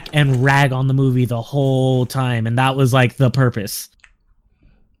in the back and rag on the movie the whole time, and that was like the purpose.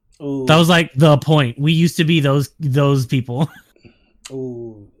 Ooh. That was like the point. We used to be those people.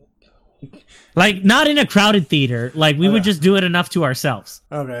 Ooh. Like not in a crowded theater. Like we would just do it enough to ourselves.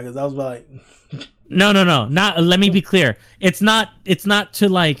 Okay, because I was like, no. Not. Let me be clear. It's not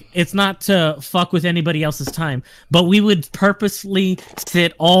to fuck with anybody else's time. But we would purposely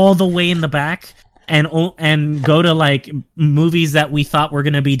sit all the way in the back and go to like movies that we thought were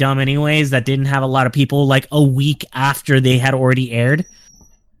gonna be dumb anyways, that didn't have a lot of people, like a week after they had already aired,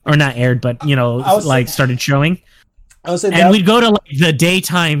 or not aired, but started showing. And we'd go to like the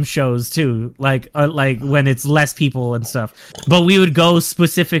daytime shows too, like when it's less people and stuff. But we would go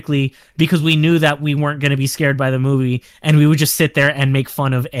specifically because we knew that we weren't going to be scared by the movie, and we would just sit there and make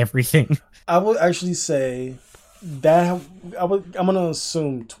fun of everything. I would actually say that I'm going to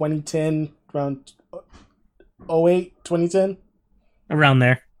assume 2010, around 08, 2010, around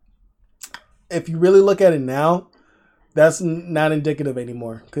there. If you really look at it now, that's not indicative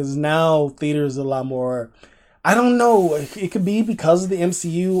anymore, because now theaters are a lot more. I don't know. It could be because of the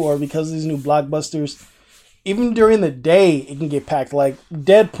MCU or because of these new blockbusters. Even during the day, it can get packed. Like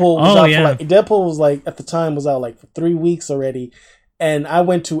Deadpool was like at the time was out like for 3 weeks already, and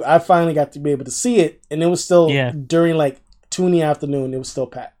I finally got to be able to see it, and it was still during like 2 in the afternoon. It was still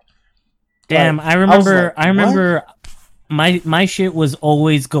packed. Damn, like, I remember. My shit was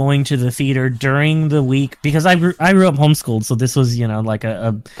always going to the theater during the week because I grew up homeschooled, so this was like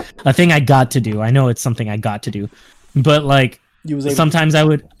a thing I got to do. I know it's something I got to do, but like sometimes I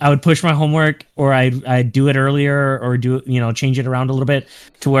would push my homework, or I'd do it earlier, or change it around a little bit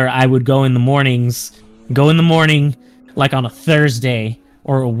to where I would go in the morning, like on a Thursday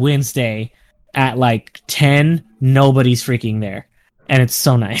or a Wednesday at like 10. Nobody's freaking there, and it's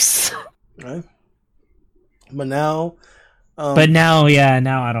so nice. Right. But now.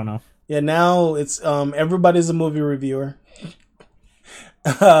 Now I don't know. Yeah, now it's everybody's a movie reviewer.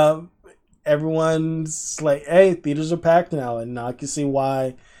 Everyone's like, hey, theaters are packed now, and now I can see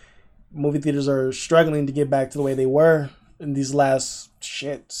why movie theaters are struggling to get back to the way they were in these last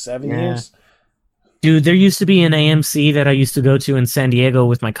 7 years. Dude, there used to be an AMC that I used to go to in San Diego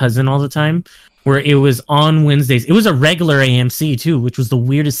with my cousin all the time, where it was on Wednesdays. It was a regular AMC too, which was the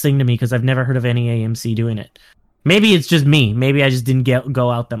weirdest thing to me because I've never heard of any AMC doing it. Maybe it's just me. Maybe I just didn't go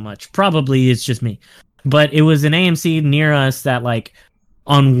out that much. Probably it's just me. But it was an AMC near us that like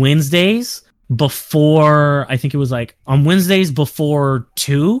on Wednesdays before, I think it was like on Wednesdays before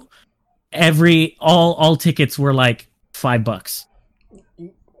 2, all tickets were like $5.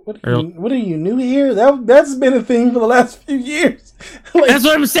 What are you new here? That's been a thing for the last few years. Like, that's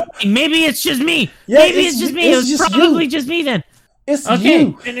what I'm saying. Maybe it's just me. Yeah, maybe it's just me. It was probably just me then. It's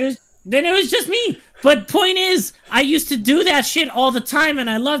you. Then it was just me. But point is, I used to do that shit all the time, and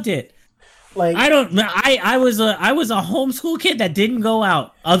I loved it. Like I was a homeschool kid that didn't go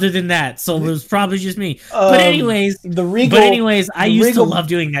out. Other than that, so it was probably just me. But anyways, I used to love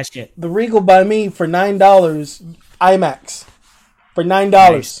doing that shit. The Regal by me for $9, IMAX for $9.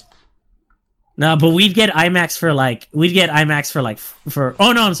 Nice. No, but we'd get IMAX for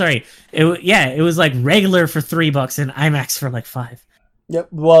oh no, I'm sorry. It was like regular for $3 and IMAX for like $5. Yep.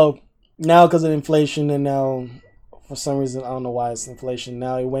 Well, now because of inflation, and now for some reason I don't know why it's inflation.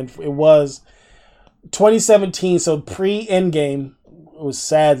 Now it was 2017, so pre-Endgame. It was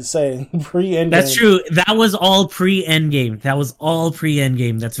sad to say pre-Endgame. That's true. That was all pre-Endgame.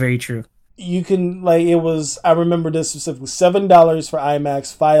 That's very true. You can it was. I remember this specifically: $7 for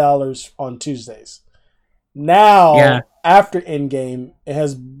IMAX, $5 on Tuesdays. Now, after Endgame, it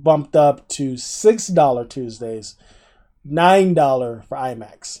has bumped up to $6 Tuesdays, $9 for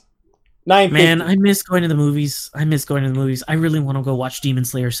IMAX. Man, I miss going to the movies. I really want to go watch Demon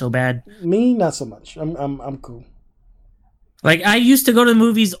Slayer so bad. Me, not so much. I'm cool. Like, I used to go to the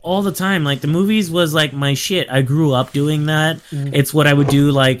movies all the time. Like, the movies was, like, my shit. I grew up doing that. Mm-hmm. It's what I would do,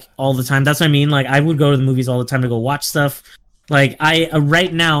 like, all the time. That's what I mean. Like, I would go to the movies all the time to go watch stuff. Like,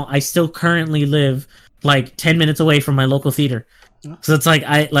 right now, I still currently live, like, 10 minutes away from my local theater. So it's like,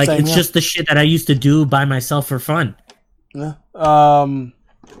 it's just the shit that I used to do by myself for fun. Yeah. I'm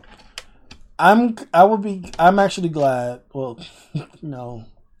actually glad. Well, no.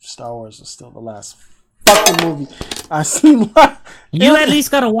 Star Wars is still the last fucking movie I seen. You at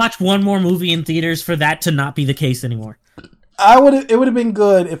least gotta watch one more movie in theaters for that to not be the case anymore. It would have been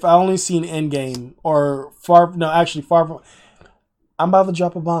good if I only seen Endgame or Far From. I'm about to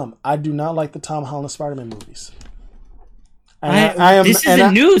drop a bomb. I do not like the Tom Holland Spider-Man movies. This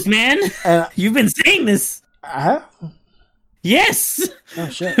isn't news, man. You've been saying this. I have? Yes. Oh,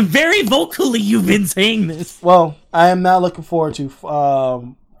 shit. Very vocally, you've been saying this. Well, I am not looking forward to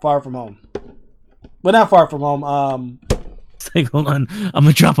Far From Home. But not Far From Home. It's like, hold on. I'm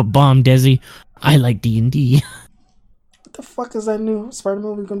gonna drop a bomb, Desi. I like D&D. What the fuck is that new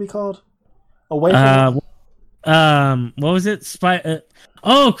Spider-Man movie gonna be called? Away From Home? What was it?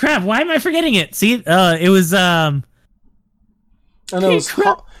 Oh crap! Why am I forgetting it? See, it was And it was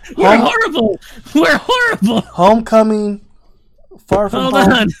We're horrible. We're horrible. Homecoming. Far From Home.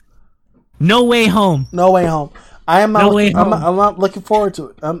 Hold on. No Way Home. No Way Home. I'm not looking forward to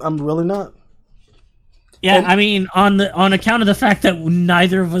it. I'm really not. Yeah, I mean, on account of the fact that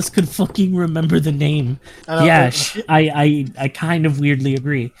neither of us could fucking remember the name. I kind of weirdly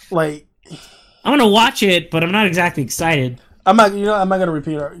agree. Like, I'm gonna watch it, but I'm not exactly excited. I'm not gonna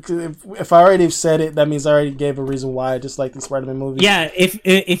repeat it. If I already said it, that means I already gave a reason why I dislike the Spider-Man movie. Yeah,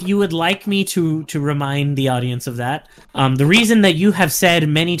 if you would like me to remind the audience of that, the reason that you have said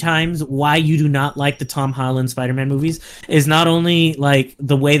many times why you do not like the Tom Holland Spider-Man movies is not only like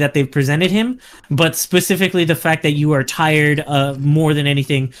the way that they've presented him, but specifically the fact that you are tired of, more than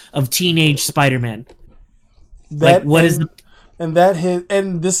anything, of teenage Spider-Man.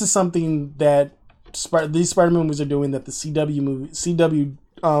 And this is something that these Spider-Man movies are doing that the CW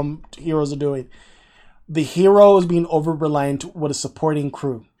heroes are doing. The hero is being over reliant with a supporting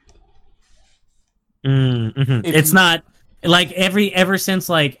crew. It's not like ever since,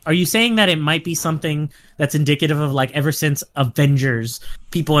 like, are you saying that it might be something that's indicative of, like, ever since Avengers,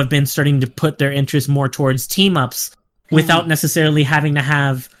 people have been starting to put their interest more towards team ups without necessarily having to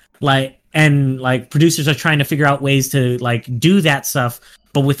have producers are trying to figure out ways to like do that stuff,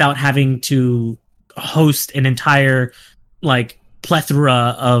 but without having to host an entire like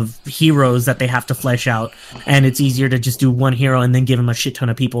plethora of heroes that they have to flesh out, and it's easier to just do one hero and then give him a shit ton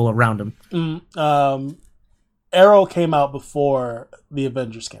of people around him. Arrow came out before the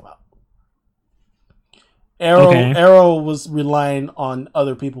Avengers came out. Arrow was relying on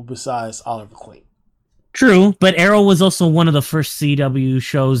other people besides Oliver Queen. True, but Arrow was also one of the first CW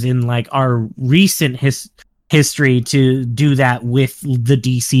shows in like our recent history to do that with the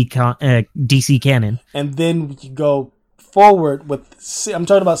DC canon. And then we could go forward with, I'm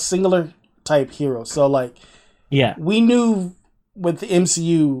talking about singular type heroes. So like, yeah, we knew with the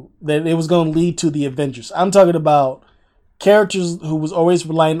MCU that it was going to lead to the Avengers. I'm talking about characters who was always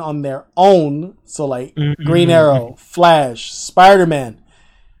relying on their own. So like Green Arrow, Flash, Spider-Man.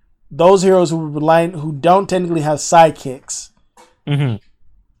 Those heroes who don't technically have sidekicks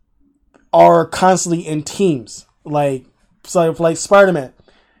are constantly in teams. Like Spider-Man.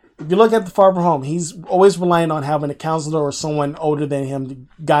 If you look at the Far From Home, he's always relying on having a counselor or someone older than him to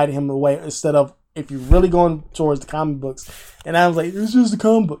guide him away, instead of, if you're really going towards the comic books. And I was like, it's just a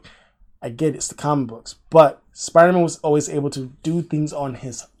comic book. I get it, it's the comic books. But Spider-Man was always able to do things on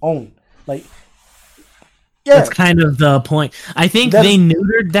his own. Like, yeah. That's kind of the point. I think they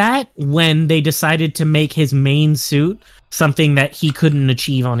neutered that when they decided to make his main suit something that he couldn't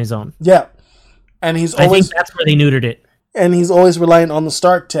achieve on his own. Yeah. And I think that's where they neutered it. And he's always relying on the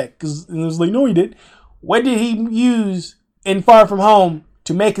Stark tech. Because it was like, no, he didn't. What did he use in Far From Home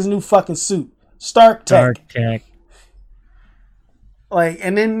to make his new fucking suit? Stark tech. Like,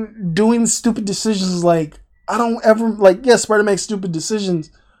 and then doing stupid decisions like, Spider makes stupid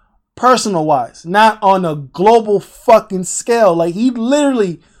decisions personal wise, not on a global fucking scale. Like, he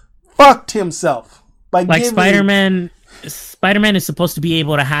literally fucked himself by Spider-Man is supposed to be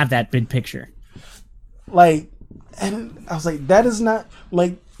able to have that big picture. Like, and I was like, that is not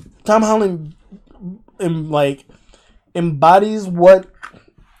like Tom Holland embodies what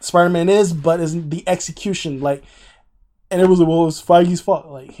Spider-Man is, but is the execution. Like, and it was Feige's fault.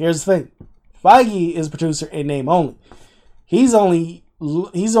 Like, here's the thing. Feige is producer in name only. He's only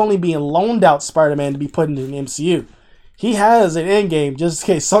being loaned out Spider-Man to be put into the MCU. He has an end game just in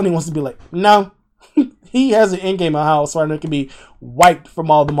case Sony wants to be like, no. He has an end game on how Spider-Man can be wiped from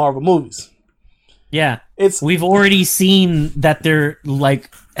all the Marvel movies. Yeah. We've already seen that they're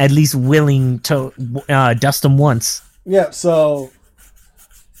like at least willing to dust him once. Yeah, so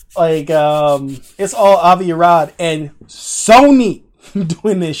like it's all Avi Arad and Sony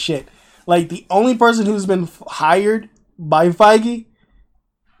doing this shit. Like, the only person who's been hired by Feige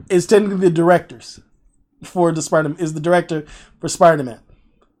is technically the director for Spider-Man.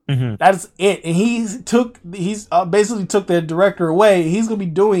 Mhm. That's it. And he's basically took the director away. He's gonna be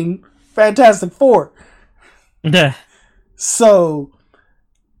doing Fantastic Four. Yeah. So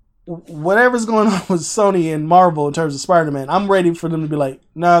whatever's going on with Sony and Marvel in terms of Spider-Man, I'm ready for them to be like,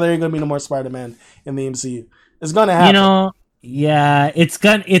 no, there ain't gonna be no more Spider-Man in the MCU. It's gonna happen. You know, yeah,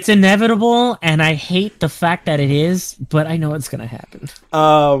 it's inevitable, and I hate the fact that it is, but I know it's gonna happen.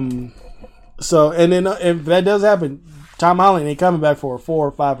 So, and then if that does happen, Tom Holland ain't coming back for 4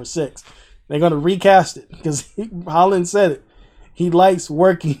 or 5 or 6. They're gonna recast it because Holland said it. He likes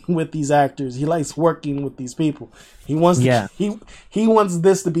working with these actors. He likes working with these people. He wants he wants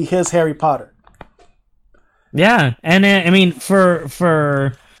this to be his Harry Potter. Yeah, and I mean for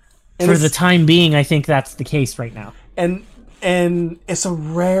the time being, I think that's the case right now. And it's a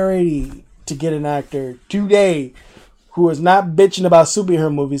rarity to get an actor today who is not bitching about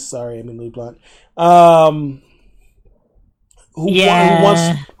superhero movies. Sorry, I mean Lee Blunt.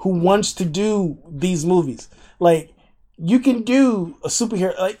 Who wants to do these movies? Like, you can do a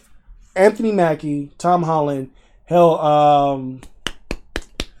superhero like Anthony Mackie, Tom Holland, hell,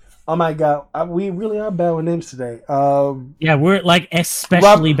 oh my god, we really are bad with names today. Yeah, we're like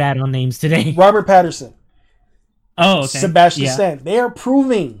especially bad on names today. Robert Pattinson. Oh, okay. Sebastian Stan. They are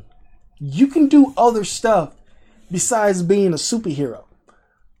proving you can do other stuff besides being a superhero.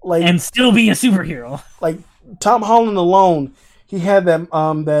 Like, and still be a superhero. Like Tom Holland alone, he had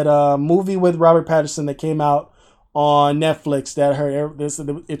that movie with Robert Pattinson that came out on Netflix that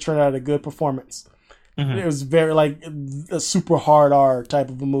it turned out a good performance. Mm-hmm. It was very like a super hard R type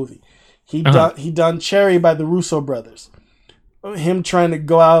of a movie. He done Cherry by the Russo brothers. Him trying to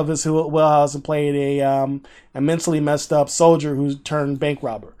go out of his wheelhouse and play a mentally messed up soldier who's turned bank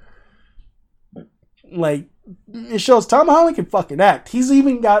robber. Like, it shows Tom Holland can fucking act. He's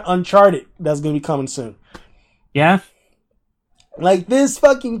even got Uncharted that's gonna be coming soon. Yeah. Like, this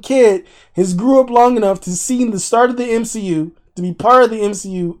fucking kid has grew up long enough to see the start of the MCU, to be part of the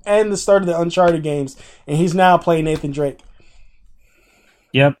MCU and the start of the Uncharted games, and he's now playing Nathan Drake.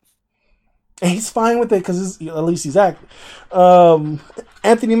 Yep. And he's fine with it because at least he's acting.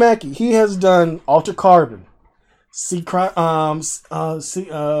 Anthony Mackie, he has done Altered Carbon. They changed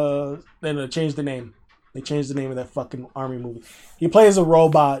the name. They changed the name of that fucking army movie. He plays a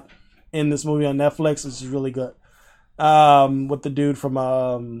robot in this movie on Netflix, which is really good. With the dude from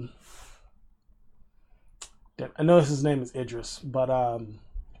I know his name is Idris, but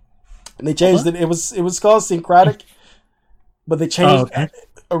they changed it. It was called Syncretic, but they changed. Oh, okay.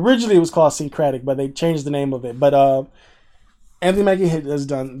 Originally, it was called Syncretic, but they changed the name of it. But Anthony Mackie has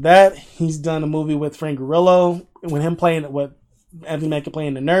done that. He's done a movie with Frank Grillo, with him playing Anthony Mackie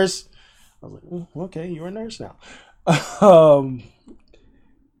playing the nurse. I was like, okay, you're a nurse now.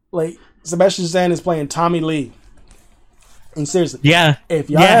 Like, Sebastian Stan is playing Tommy Lee. And seriously, if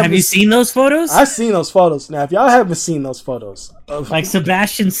y'all have you seen those photos? I've seen those photos. Now, if y'all haven't seen those photos, like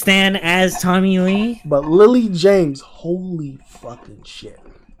Sebastian Stan as Tommy Lee, but Lily James, holy fucking shit!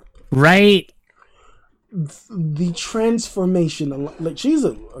 Right, the transformation, like, she's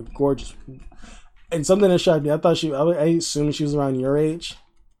a gorgeous, and something that shocked me. I assumed she was around your age.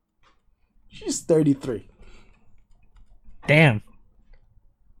 She's 33. Damn.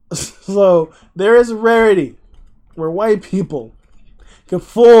 So there is a rarity where white people can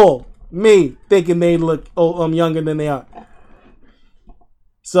fool me thinking they look younger than they are.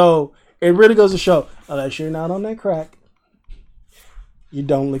 So it really goes to show, unless you're not on that crack, you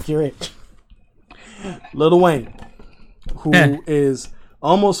don't look your age. Lil Wayne, who is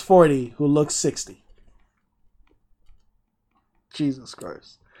almost 40, who looks 60. Jesus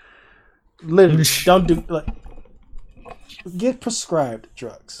Christ. Literally, don't do, like, get prescribed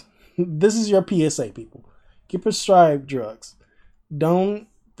drugs. This is your PSA, people. Get prescribed drugs. Don't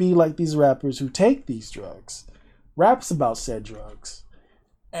be like these rappers who take these drugs, raps about said drugs,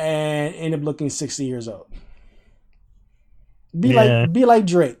 and end up looking 60 years old. Be like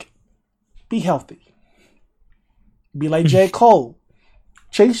Drake. Be healthy. Be like J. Cole.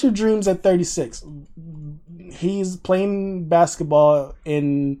 Chase your dreams at 36. He's playing basketball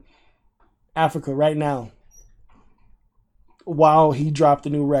in Africa right now while he dropped a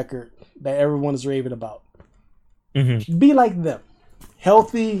new record that everyone is raving about. Mm-hmm. Be like them.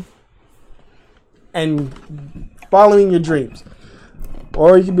 Healthy and following your dreams.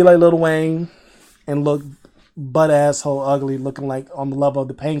 Or you can be like Lil Wayne and look butt asshole ugly, looking like on the level of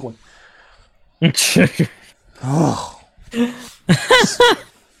the Penguin. Oh.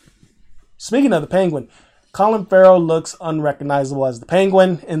 Speaking of the Penguin, Colin Farrell looks unrecognizable as the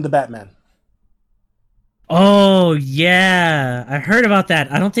Penguin in the Batman. Oh yeah, I heard about that.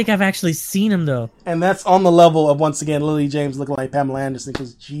 I don't think I've actually seen him though. And that's on the level of, once again, Lily James looking like Pamela Anderson,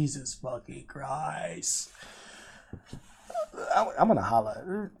 because Jesus fucking Christ. I'm gonna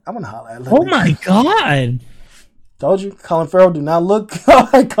holler. I'm gonna holler at Lily. Oh my god. Told you, Colin Farrell do not look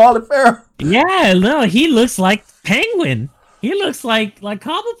like Colin Farrell. Yeah, no, he looks like Penguin. He looks like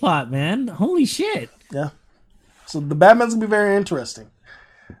Cobblepot, man. Holy shit. Yeah. So the Batman's gonna be very interesting.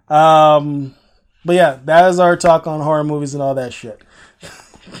 But yeah, that is our talk on horror movies and all that shit.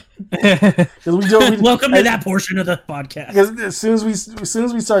 Welcome to that portion of the podcast. Because as soon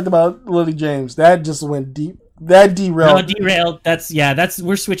as we talked about Lily James, that just went deep. That derailed. No, derailed.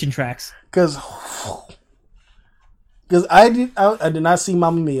 We're switching tracks. Because I did not see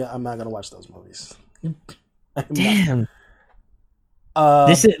Mamma Mia. I'm not gonna watch those movies. Damn.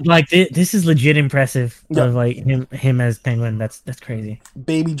 This is legit impressive. Yeah. Of like him as Penguin. That's crazy.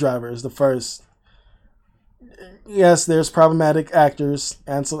 Baby Driver is the first. Yes, there's problematic actors,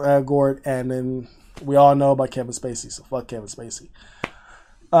 Ansel Elgort, and then we all know about Kevin Spacey. So fuck Kevin Spacey.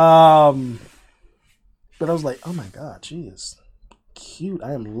 But I was like, oh my god, she is cute.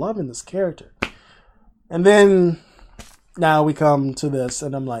 I am loving this character. And then now we come to this,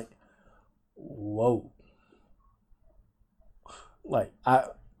 and I'm like, whoa. Like, I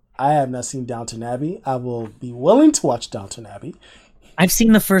have not seen Downton Abbey. I will be willing to watch Downton Abbey. I've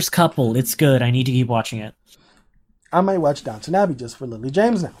seen the first couple. It's good. I need to keep watching it. I might watch Downton Abbey just for Lily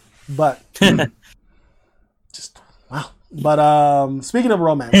James now. But just wow. But speaking of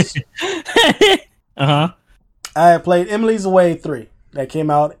romance. Uh-huh. I played Emily's Away 3. That came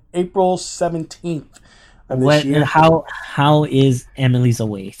out April 17th of this year. How is Emily's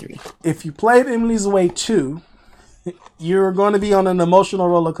Away 3? If you played Emily's Away 2, you're going to be on an emotional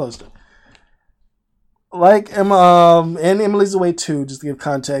roller coaster. Like in Emily's Away 2, just to give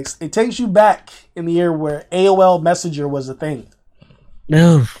context, it takes you back in the year where AOL Messenger was a thing.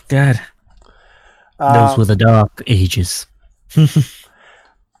 No, God. Those were the dark ages.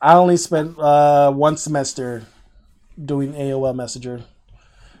 I only spent one semester doing AOL Messenger. It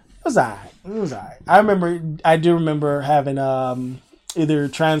was alright. I do remember having either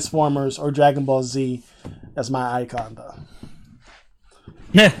Transformers or Dragon Ball Z as my icon, though.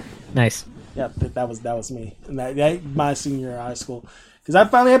 Yeah, nice. Yeah, that was me. And that my senior year of high school. Because I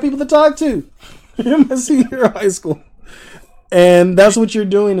finally had people to talk to in my senior year of high school. And that's what you're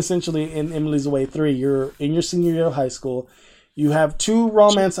doing, essentially, in Emily's Away 3. You're in your senior year of high school. You have two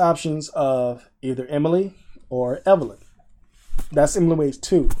romance options of either Emily or Evelyn. That's Emily's Away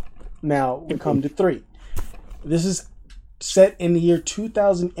 2. Now, we come to 3. This is set in the year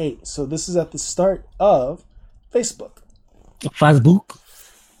 2008. So this is at the start of Facebook. Facebook?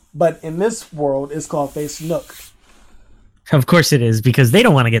 But in this world, it's called Facebook. Of course it is, because they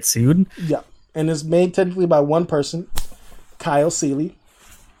don't want to get sued. Yeah. And it's made technically by one person, Kyle Seeley.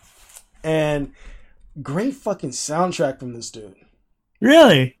 And great fucking soundtrack from this dude.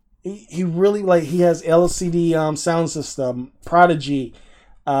 Really? He really, he has LCD sound system, Prodigy,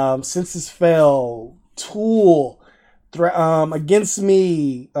 Senses Fail, Tool, Against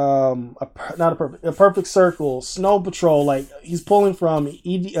Me, a Perfect Circle, Snow Patrol. Like, he's pulling from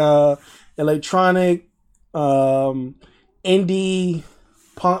electronic, indie,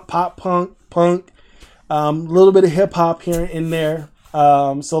 pop punk, a little bit of hip hop here and there.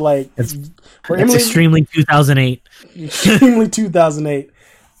 So like, it's extremely 2008. Extremely 2008.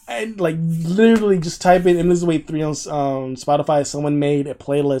 And like, literally just type in Emily's Away 3 on Spotify. Someone made a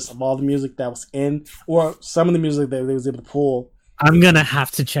playlist of all the music that was in, or some of the music that they was able to pull. I'm gonna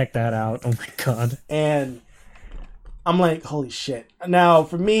have to check that out. Oh my god. And I'm like, holy shit. Now,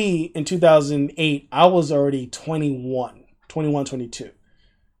 for me, in 2008, I was already 21, 22.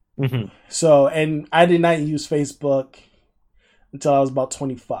 Mm-hmm. So, and I did not use Facebook until I was about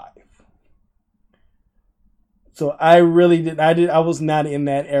 25. So I really did. I was not in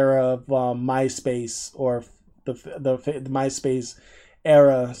that era of MySpace or the MySpace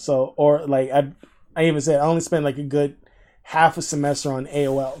era. So, or like I even said I only spent like a good half a semester on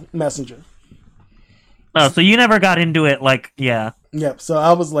AOL Messenger. Oh, so you never got into it, like, yeah. Yep. So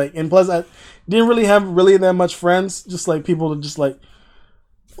I was like, and plus I didn't really have that much friends. Just like people just like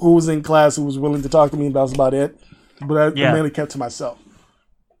who was in class who was willing to talk to me. That was about it. But I mainly kept to myself.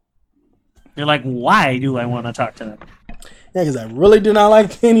 You're like, why do I want to talk to them? Yeah, because I really do not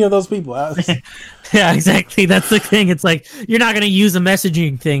like any of those people. Yeah, exactly. That's the thing. It's like, you're not going to use a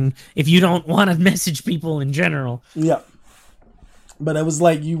messaging thing if you don't want to message people in general. Yeah. But it was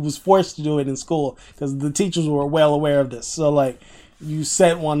like you was forced to do it in school because the teachers were well aware of this. So, like, you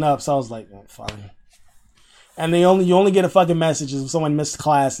set one up. So I was like, well, fine. And you only get a fucking message if someone missed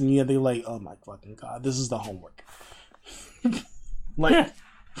class, and they're like, oh my fucking god, this is the homework. Like,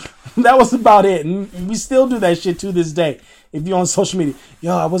 that was about it. And we still do that shit to this day. If you're on social media,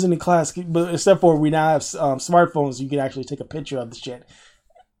 yo, I wasn't in class, but except for we now have smartphones, you can actually take a picture of the shit.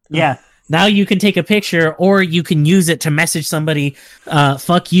 Yeah. Now you can take a picture, or you can use it to message somebody,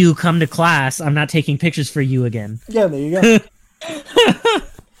 fuck you, come to class. I'm not taking pictures for you again. Yeah, there you go.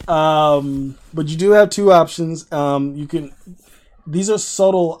 But you do have two options. These are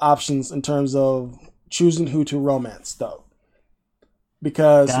subtle options in terms of choosing who to romance, though.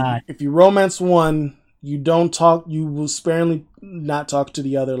 Because if you romance one, you will sparingly not talk to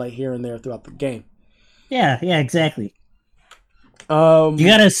the other, like here and there throughout the game. Yeah, exactly. You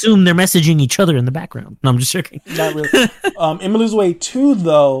gotta assume they're messaging each other in the background. No, I'm just joking. Not really. Emily's Way 2,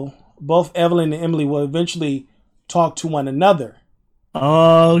 though, both Evelyn and Emily will eventually talk to one another.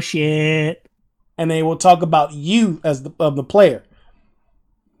 Oh, shit. And they will talk about you as the player.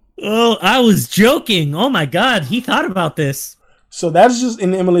 Oh, I was joking. Oh my god, he thought about this. So that's just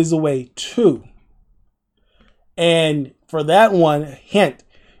in Emily's Way 2. And for that one, hint,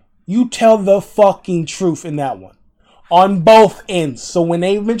 you tell the fucking truth in that one. On both ends. So when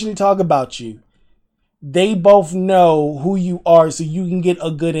they eventually talk about you, they both know who you are, so you can get a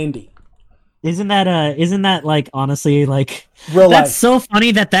good ending. Isn't that like, honestly, like, real life? That's so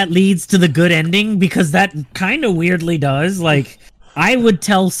funny that leads to the good ending, because that kind of weirdly does. Like, I would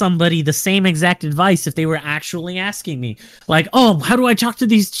tell somebody the same exact advice if they were actually asking me. Like, oh, how do I talk to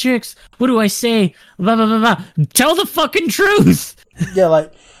these chicks? What do I say? Blah, blah, blah, blah. Tell the fucking truth! Yeah,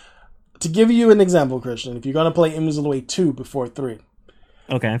 like, to give you an example, Christian, if you're going to play Emily's Way 2 before 3.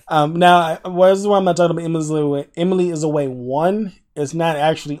 Okay. Now, why I'm not talking about Emily is Away 1. It's not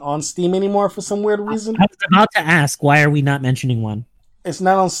actually on Steam anymore for some weird reason. I was about to ask, why are we not mentioning one? It's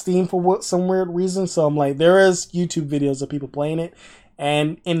not on Steam for some weird reason. So I'm like, there is YouTube videos of people playing it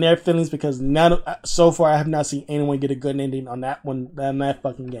and in their feelings, because so far I have not seen anyone get a good ending on that one, on that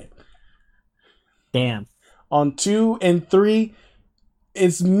fucking game. Damn. On 2 and 3,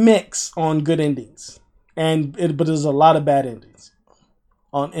 it's mixed on good endings, but there's a lot of bad endings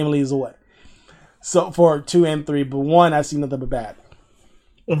on Emily's Away. So for 2 and 3, but 1 I see nothing but bad.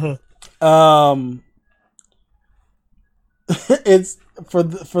 Uh-huh. It's for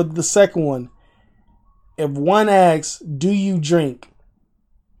the second one. If one asks, "Do you drink?"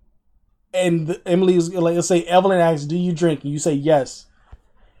 and Emily's like, let's say Evelyn asks, "Do you drink?" and you say yes.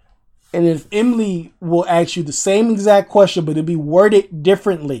 And if Emily will ask you the same exact question, but it'll be worded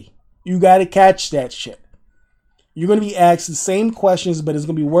differently, you got to catch that shit. You're going to be asked the same questions, but it's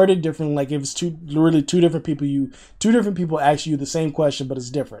going to be worded differently. Like if it's two different people ask you the same question, but it's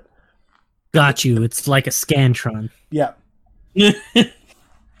different. Got you. It's like a Scantron. Yeah.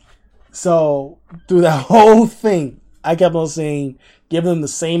 So through that whole thing, I kept on saying, give them the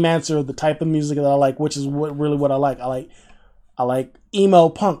same answer of the type of music that I like, which is what I like. I like emo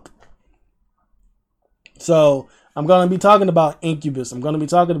punk. So I'm going to be talking about Incubus. I'm going to be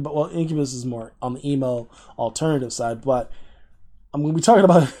talking about, well, Incubus is more on the emo alternative side, but I'm going to be talking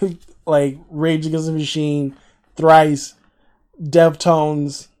about like Rage Against the Machine, Thrice,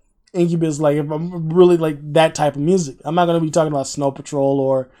 Deftones, Incubus. Like if I'm really like that type of music, I'm not going to be talking about Snow Patrol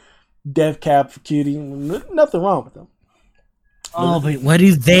or Death Cab for Cutie. Nothing wrong with them. Oh, but what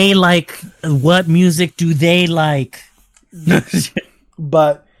do they like? What music do they like?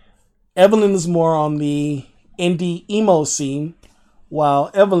 But Evelyn is more on the indie emo scene, while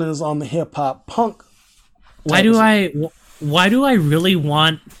Evelyn is on the hip hop punk. Why do I really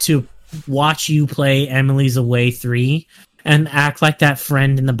want to watch you play Emily's Away 3 and act like that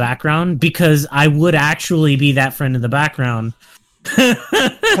friend in the background? Because I would actually be that friend in the background.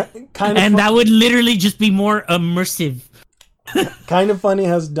 And that would literally just be more immersive. Kind of Funny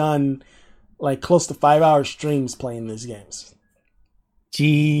has done like close to 5-hour streams playing these games.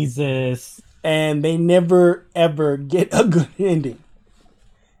 Jesus. And they never ever get a good ending.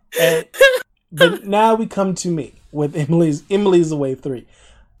 But now we come to me with Emily's Away 3.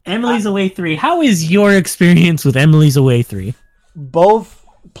 Emily's Away 3. How is your experience with Emily's Away 3? Both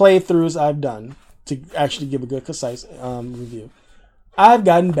playthroughs I've done, to actually give a good, concise review, I've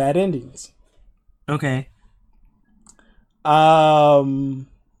gotten bad endings. Okay. On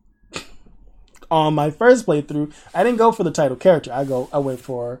my first playthrough, I didn't go for the title character. I went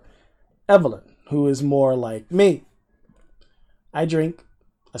for Evelyn, who is more like me. I drink,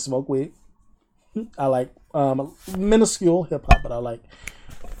 I smoke weed, I like minuscule hip hop, but I like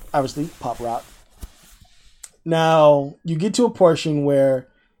obviously pop rock. Now you get to a portion where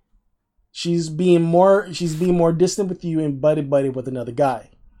she's being more distant with you and buddy with another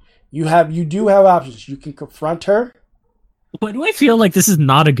guy, You do have options. You can confront her. Why do I feel like this is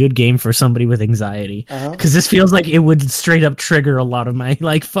not a good game for somebody with anxiety? Because this feels like it would straight up trigger a lot of my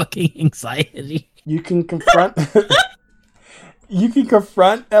like fucking anxiety. You can confront. You can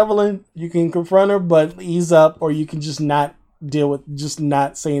confront Evelyn. You can confront her, but ease up, or you can just not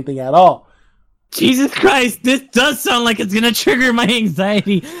say anything at all. Jesus Christ, this does sound like it's gonna trigger my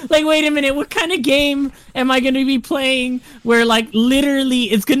anxiety. Like, wait a minute, what kind of game am I gonna be playing where, like, literally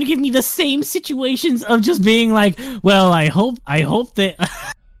it's gonna give me the same situations of just being like, well, I hope that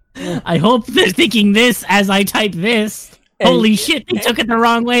I hope they're thinking this as I type this. Holy shit, they took it the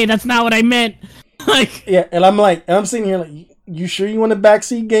wrong way. That's not what I meant. Like, yeah, and I'm sitting here like, you sure you want a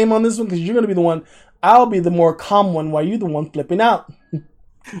backseat game on this one? Because you're gonna be the one. I'll be the more calm one, while you're the one flipping out.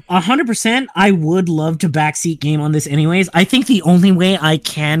 100%. I would love to backseat game on this anyways. I think the only way I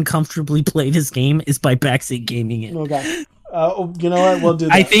can comfortably play this game is by backseat gaming it. Okay. You know what? We'll do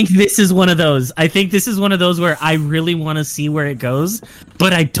that. I think this is one of those. Where I really want to see where it goes,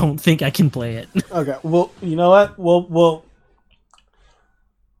 but I don't think I can play it. Okay. Well, you know what? We'll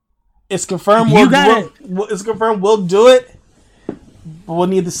it's confirmed. It's confirmed. We'll do it. But we'll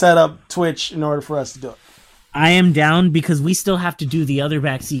need to set up Twitch in order for us to do it. I am down because we still have to do the other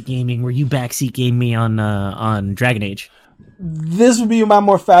backseat gaming where you backseat game me on Dragon Age. This would be a lot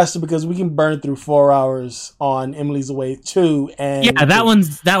more faster because we can burn through 4 hours on Emily's Away 2, and yeah, that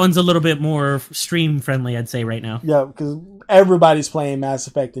one's a little bit more stream friendly, I'd say right now. Yeah, because everybody's playing Mass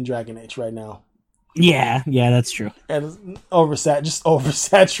Effect and Dragon Age right now. Yeah, that's true. And it's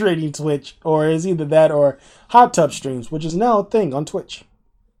oversaturating Twitch, or is either that or hot tub streams, which is now a thing on Twitch.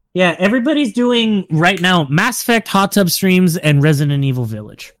 Yeah, everybody's doing right now Mass Effect, hot tub streams, and Resident Evil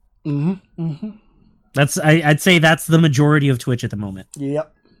Village. Mm-hmm. Mm-hmm. I'd say that's the majority of Twitch at the moment.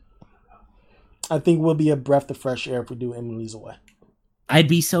 Yep. I think we'll be a breath of fresh air if we do Emily's Away. I'd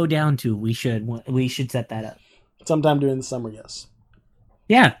be so down to. We should set that up sometime during the summer. Yes.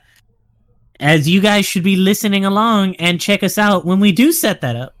 Yeah. As you guys should be listening along and check us out when we do set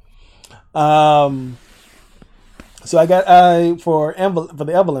that up. So I got for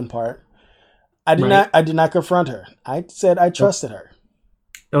the Evelyn part. I did not confront her. I said I trusted her.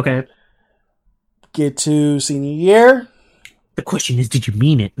 Okay. Get to senior year. The question is, did you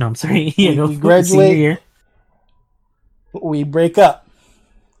mean it? No, I'm sorry. We graduate. Year. We break up.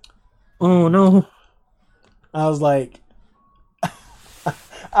 Oh no! I was like,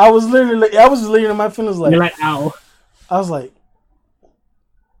 I was literally in my feelings like, you're like, ow. I was like,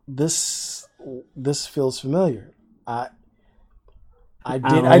 this feels familiar. I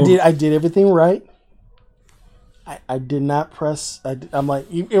did everything right. I did not press. I'm like,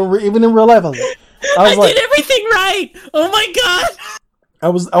 even in real life, I did everything right. Oh my god! I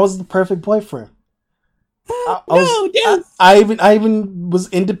was the perfect boyfriend. I even was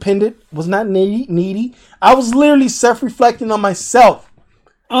independent. Was not needy. I was literally self-reflecting on myself.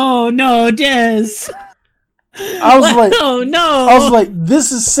 Oh no, Des. I was like, oh no. I was like,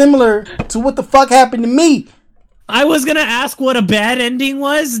 this is similar to what the fuck happened to me. I was gonna ask what a bad ending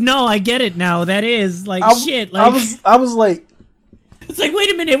was. No, I get it now. That is like shit. Like I was like, it's like,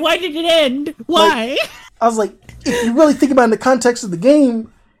 wait a minute, why did it end? Why? Like, I was like, if you really think about it in the context of the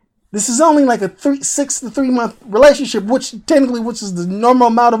game, this is only like a 6 to 3 month relationship, which is the normal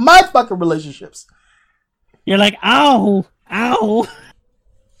amount of my fucking relationships. You're like, ow.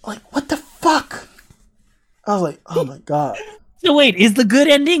 Like, what the fuck? I was like, oh my god. So wait, is the good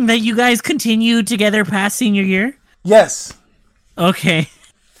ending that you guys continue together past senior year? Yes. Okay.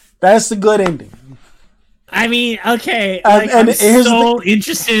 That's the good ending. I mean, okay. I'm so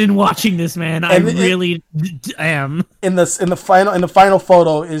interested in watching this, man. I really am. In the final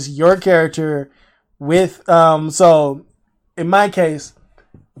photo is your character with so in my case,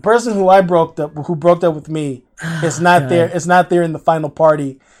 the person who broke up with me is not there. It's not there in the final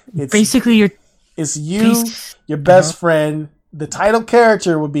party. It's basically it's you, your best friend. The title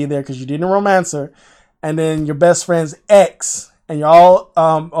character would be there because you didn't romance her, and then your best friend's ex, and you're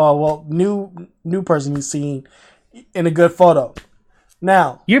all new person you've seen in a good photo.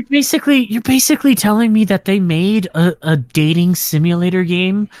 Now you're basically telling me that they made a dating simulator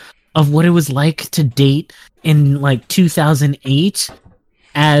game of what it was like to date in like 2008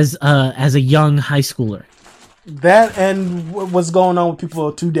 as a young high schooler. That and what's going on with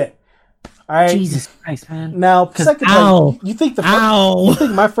people today. All right. Jesus Christ, man. Now, second play, you think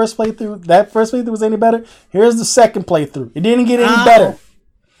my first playthrough was any better? Here's the second playthrough. It didn't get any better.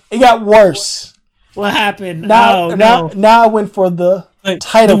 It got worse. What happened? Now I went for the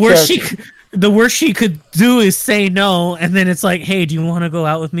title character. the worst she could do is say no, and then it's like, hey, do you want to go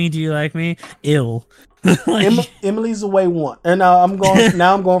out with me? Do you like me? Ill. Emily's away one, and now I'm going.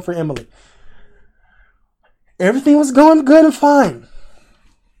 Now I'm going for Emily. Everything was going good and fine.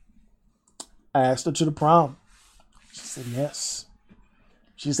 I asked her to the prom. She said yes.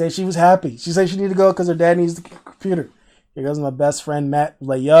 She said she was happy. She said she needed to go because her dad needs the computer. Here goes my best friend Matt.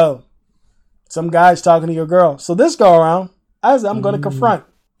 Like, yo, some guy's talking to your girl. So this go around, I said, I'm going to confront.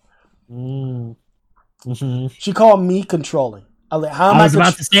 Mm-hmm. She called me controlling. I was like, how am I? I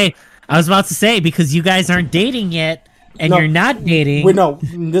was about to say because you guys aren't dating yet, and you're not dating.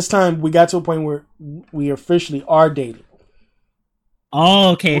 This time we got to a point where we officially are dating.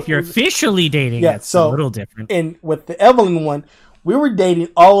 Oh, okay. If you're officially dating, that's a little different. And with the Evelyn one, we were dating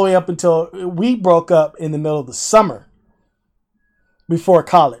all the way up until we broke up in the middle of the summer before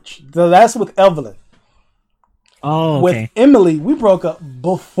college. So that's with Evelyn. Oh, okay. With Emily, we broke up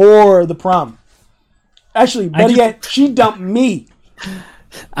before the prom. Actually, better yet, she dumped me.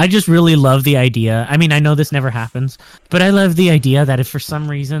 I just really love the idea. I mean, I know this never happens, but I love the idea that if for some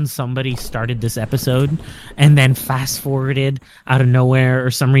reason somebody started this episode and then fast forwarded out of nowhere,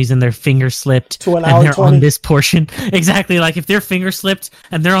 or some reason their finger slipped to an and hour they're 20. on this portion. Exactly. Like if their finger slipped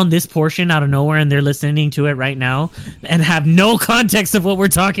and they're on this portion out of nowhere and they're listening to it right now and have no context of what we're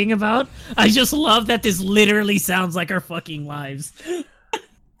talking about. I just love that this literally sounds like our fucking lives.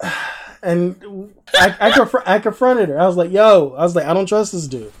 And I confronted her. I was like, I don't trust this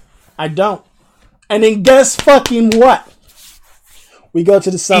dude. I don't. And then guess fucking what? We go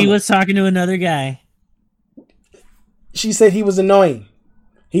to the summer. He was talking to another guy. She said he was annoying.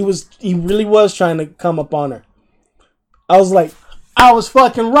 He really was trying to come up on her. I was like, I was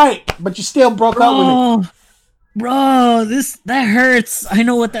fucking right, but you still broke up with me. Bro, that hurts. I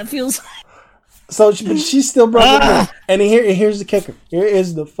know what that feels like. So, but she still broke up with me. And here's the kicker. Here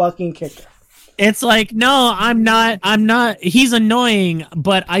is the fucking kicker. It's like, no, I'm not. He's annoying,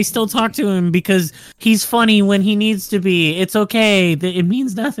 but I still talk to him because he's funny when he needs to be. It's okay. It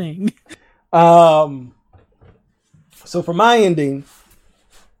means nothing. So for my ending,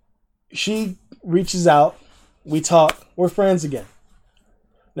 she reaches out. We talk. We're friends again.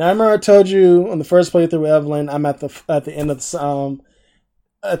 Now, I remember I told you on the first playthrough with Evelyn, I'm at the end of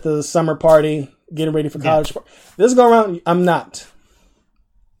at the summer party, getting ready for college. Yeah. This go around, I'm not.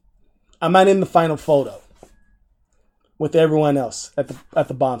 I'm not in the final photo with everyone else at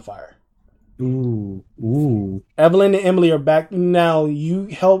the bonfire. Ooh. Evelyn and Emily are back now. You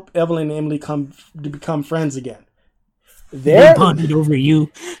help Evelyn and Emily become friends again. They bonded over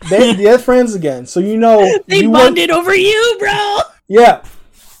you. They're friends again. So you know they bonded over you, bro. Yeah.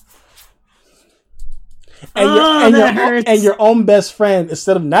 And your own best friend,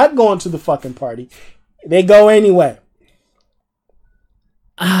 instead of not going to the fucking party, they go anyway.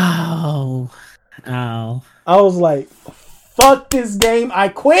 Ow. I was like, fuck this game. I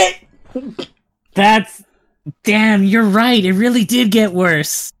quit. Damn, you're right. It really did get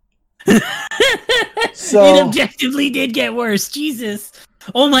worse. So it objectively did get worse. Jesus.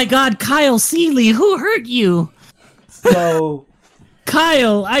 Oh my God, Kyle Seeley, who hurt you? So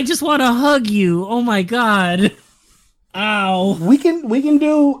Kyle, I just want to hug you. Oh my God. Ow. We can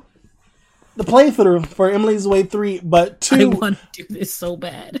do the playthrough for Emily's Way 3, but 2... I want to do this so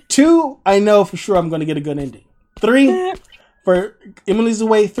bad. 2, I know for sure I'm going to get a good ending. 3, for Emily's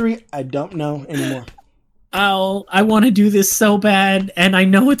Way 3, I don't know anymore. Oh, I want to do this so bad, and I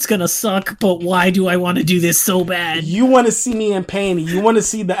know it's gonna suck, but why do I want to do this so bad? You want to see me in pain. You want to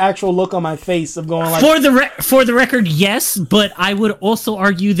see the actual look on my face of going like... For the record, yes, but I would also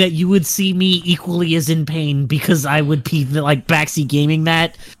argue that you would see me equally as in pain, because I would be, like, backseat gaming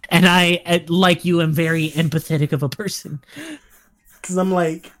that, and I, like you, am very empathetic of a person. Because I'm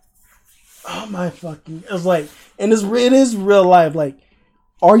like, oh my fucking... It's like, and it is real life, like...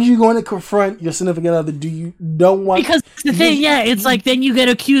 Are you going to confront your significant other? Do you don't want... Because the thing, it's like then you get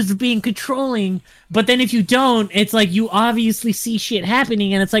accused of being controlling, but then if you don't, it's like you obviously see shit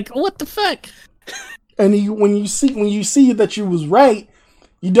happening, and it's like, what the fuck? And when you see that you was right,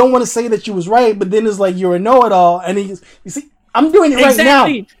 you don't want to say that you was right, but then it's like you're a know-it-all, and you see, I'm doing it right now.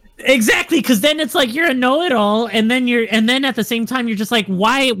 Exactly, because then it's like you're a know-it-all, and then at the same time you're just like,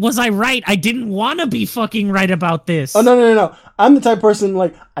 why was I right? I didn't want to be fucking right about this. Oh no! I'm the type of person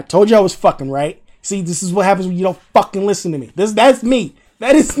like, I told you I was fucking right. See, this is what happens when you don't fucking listen to me. That's me.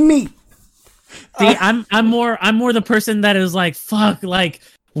 That is me. See, I'm more the person that is like, fuck, like,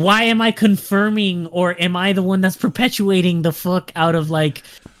 why am I confirming, or am I the one that's perpetuating the fuck out of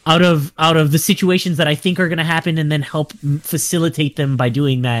the situations that I think are gonna happen, and then help facilitate them by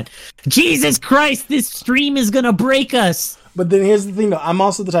doing that? Jesus Christ, this stream is gonna break us. But then here's the thing, though. I'm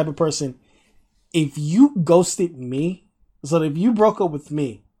also the type of person, if you ghosted me, so if you broke up with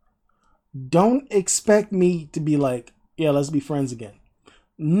me, don't expect me to be like, yeah, let's be friends again.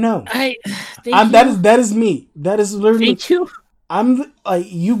 No, that is me. That is literally. Thank you. I'm like,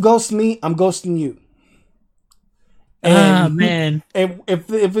 you ghost me, I'm ghosting you. And, man, and if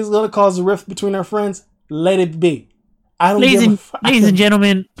it's gonna cause a rift between our friends, let it be. I don't ladies and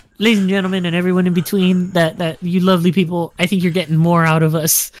gentlemen, and everyone in between, that you lovely people, I think you're getting more out of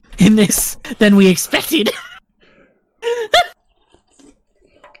us in this than we expected.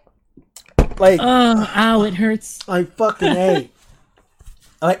 Like, ow, it hurts. Like fucking A.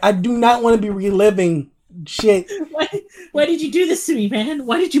 Like, I do not want to be reliving shit. Why did you do this to me, man?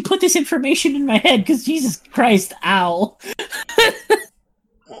 Why did you put this information in my head? Because Jesus Christ, ow.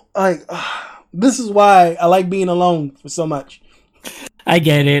 Like, this is why I like being alone for so much. I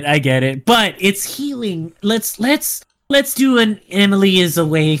get it. But it's healing. Let's do an Emily is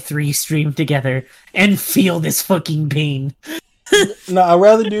Away 3 stream together and feel this fucking pain. No, I'd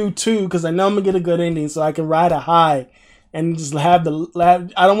rather do 2 because I know I'm gonna get a good ending, so I can ride a high and just have I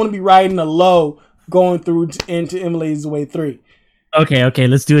don't want to be riding a low going through into Emily's Way 3. Okay,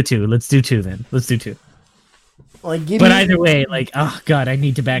 let's do it 2. Let's do 2 then. Let's do 2. Like, either way, like, oh god, I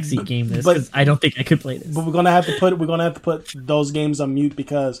need to backseat game this because I don't think I could play this. But we're gonna have to put those games on mute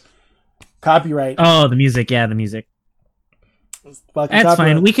because copyright. Oh, the music, yeah, the music. That's copyright.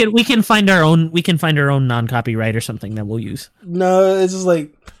 Fine. We can find our own non-copyright or something that we'll use. No, it's just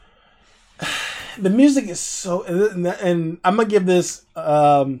like the music is so, and I'm gonna give this.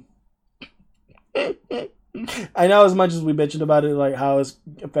 I know as much as we mentioned about it, like how it's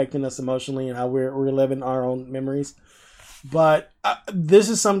affecting us emotionally and how we're reliving our own memories, but this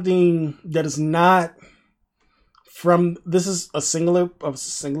is something that is not from. This is a singular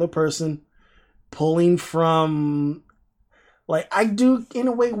person pulling from. Like, I do in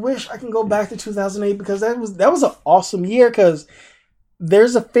a way wish I can go back to 2008 because that was an awesome year because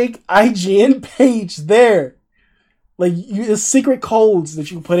there's a fake IGN page there, like there's secret codes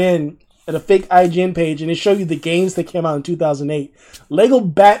that you can put in at a fake IGN page, and it show you the games that came out in 2008. Lego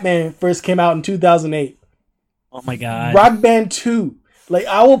Batman first came out in 2008. Oh my god! Rock Band 2. Like,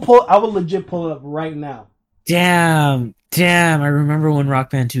 I will legit pull it up right now. Damn! I remember when Rock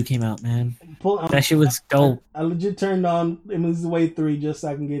Band 2 came out, man. That shit was dope. I legit turned on Emily's Way 3 just so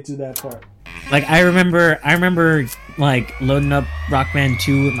I can get to that part. Like, I remember like loading up Rock Band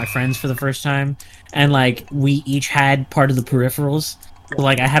 2 with my friends for the first time, and like we each had part of the peripherals. So,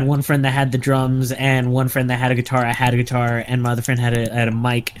 like, I had one friend that had the drums, and one friend that had a guitar. I had a guitar, and my other friend had a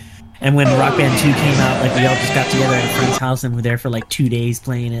mic. And when Rock Band 2 came out, like, we all just got together at a friend's house and were there for like 2 days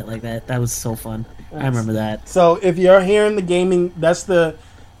playing it like that. That was so fun. I remember that. So if you're hearing the gaming, that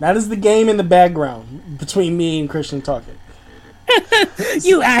is the game in the background between me and Christian talking.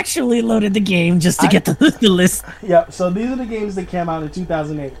 You actually loaded the game just to get the list. Yeah, so these are the games that came out in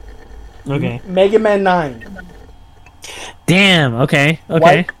 2008. Okay. Mega Man 9. Damn, okay.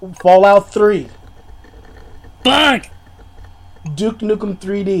 Fallout 3. Fuck! Duke Nukem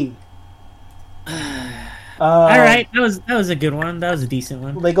 3D. Alright, that was a good one. That was a decent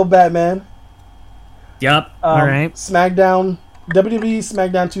one. Lego Batman. Yup, alright. SmackDown. WWE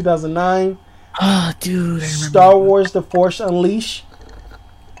SmackDown 2009. Oh, dude, I remember Star Wars The Force Unleashed.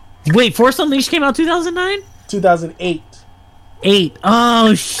 Wait, Force Unleashed came out 2009? 2008. 8.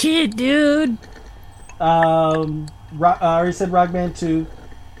 Oh, shit, dude. I already said Rock Band 2.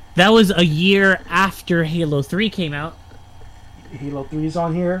 That was a year after Halo 3 came out. Halo 3 is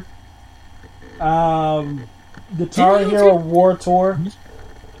on here. Guitar Hero War Tour.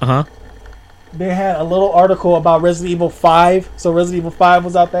 Uh-huh. They had a little article about Resident Evil 5. So Resident Evil 5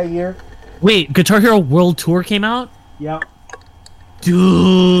 was out that year. Wait, Guitar Hero World Tour came out? Yep.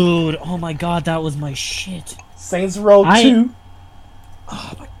 Dude, oh my god, that was my shit. Saints Row 2.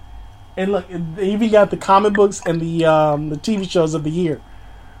 Oh my. And look, they even got the comic books and the TV shows of the year.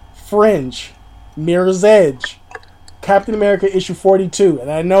 Fringe, Mirror's Edge, Captain America issue 42,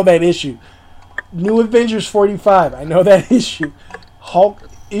 and I know that issue. New Avengers 45, I know that issue. Hulk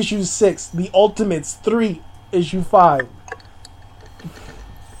issue 6, The Ultimates 3, issue 5.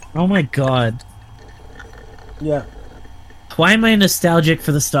 Oh my god. Yeah. Why am I nostalgic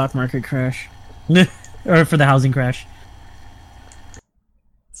for the stock market crash? Or for the housing crash?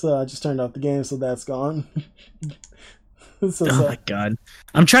 So I just turned off the game, so that's gone. Oh my god.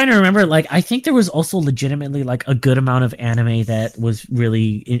 I'm trying to remember, like, I think there was also legitimately, like, a good amount of anime that was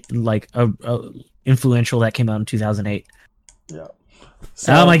really, like, influential that came out in 2008. Yeah.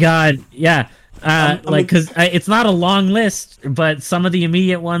 So, oh my god, yeah. Because it's not a long list, but some of the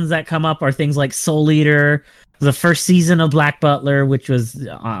immediate ones that come up are things like Soul Eater, The first season of Black Butler, which was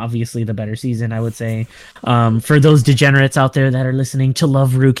obviously the better season, I would say. For those degenerates out there that are listening, To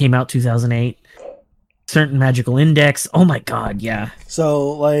Love Ru came out 2008. Certain Magical Index. Oh my god, yeah.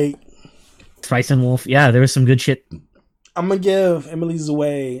 So like, Spice and Wolf. Yeah, there was some good shit. I'm gonna give Emily's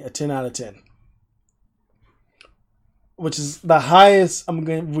Away a 10 out of 10, which is the highest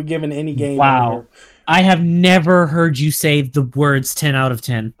we're giving any game. Wow, ever. I have never heard you say the words 10 out of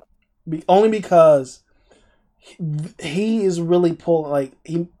 10. Only because he is really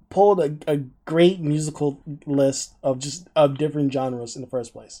he pulled a great musical list of different genres in the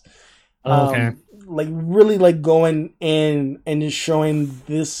first place. Okay. Like really like going in and just showing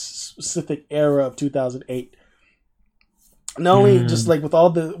this specific era of 2008. Not only just like with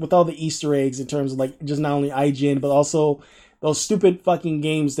all the Easter eggs in terms of like just not only IGN but also those stupid fucking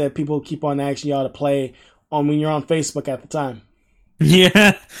games that people keep on asking y'all to play on when you're on Facebook at the time.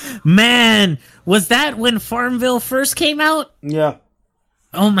 Yeah, man, was that when Farmville first came out? Yeah.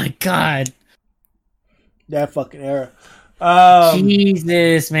 Oh my god, that fucking era.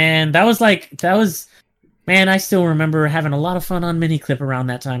 Jesus, man, that was man. I still remember having a lot of fun on Miniclip around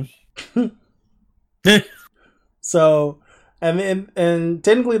that time. So, and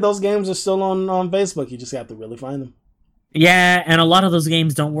technically those games are still on Facebook. You just have to really find them. Yeah, and a lot of those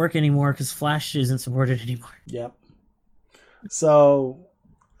games don't work anymore because Flash isn't supported anymore. Yep. So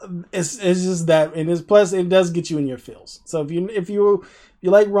it's just that, and plus it does get you in your feels. So if you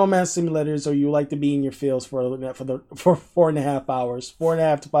like romance simulators or you like to be in your feels for 4.5 hours,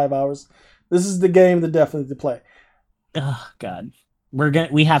 4.5 to 5 hours, this is the game to definitely play. Oh god,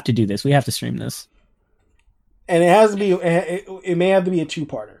 we have to do this. We have to stream this, and it has to be. It may have to be a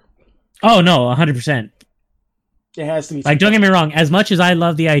 2-parter. Oh no, 100%. It has to be. Like, don't get me wrong. As much as I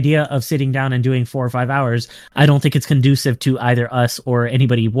love the idea of sitting down and doing 4 or 5 hours, I don't think it's conducive to either us or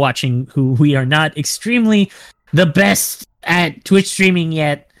anybody watching who we are not extremely the best at Twitch streaming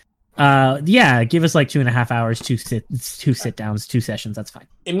yet. Yeah, give us like 2.5 hours, two sit downs, 2 sessions. That's fine.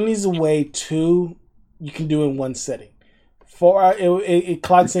 Emily's Away 2, you can do in one sitting. It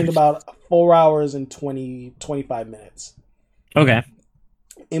clocks in about 4 hours and 25 minutes. Okay.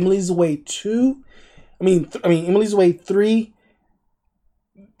 Emily's Away 2. I mean, Emily's Away 3,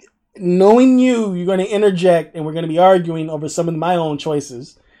 knowing you're going to interject and we're going to be arguing over some of my own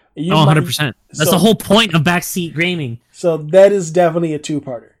choices. 100%. That's the whole point of backseat gaming. So that is definitely a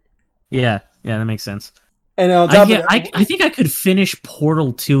 2-parter. Yeah, that makes sense. And on top of that, I think I could finish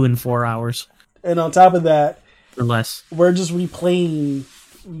Portal 2 in 4 hours. And on top of that, or less, we're just replaying.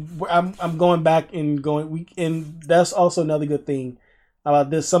 I'm going back and and that's also another good thing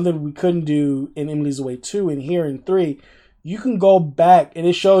about this, something we couldn't do in Emily's Away 2 and here in 3. You can go back and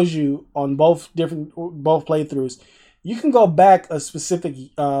it shows you on both playthroughs. You can go back a specific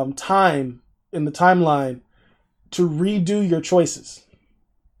time in the timeline to redo your choices.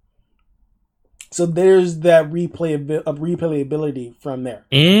 So there's that replayability from there.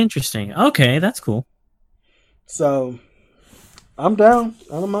 Interesting. Okay, that's cool. So I'm down.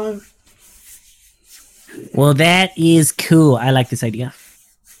 I don't mind. Well, that is cool. I like this idea.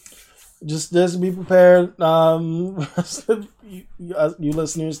 Just be prepared, you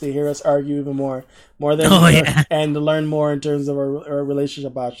listeners, to hear us argue even more than and to learn more in terms of our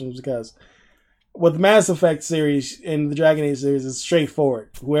relationship options. Because with the Mass Effect series and the Dragon Age series, it's straightforward.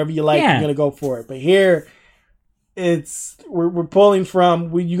 Whoever you like, you're gonna go for it. But here, we're pulling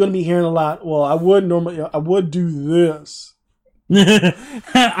from. You're gonna be hearing a lot. Well, I would do this.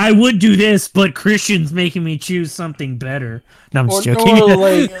 I would do this, but Christian's making me choose something better. No, I'm just joking.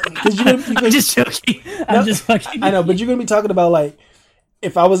 I'm just joking. I'm just fucking. I know, but you're gonna be talking about like,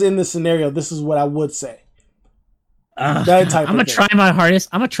 if I was in this scenario, this is what I would say. That type. I'm gonna try my hardest.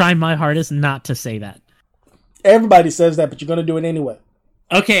 I'm gonna try my hardest not to say that. Everybody says that, but you're gonna do it anyway.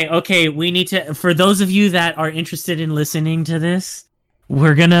 Okay. We need to. For those of you that are interested in listening to this,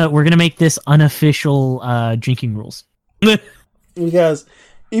 we're gonna make this unofficial drinking rules. Because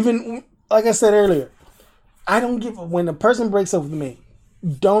even like I said earlier, I don't give when a person breaks up with me.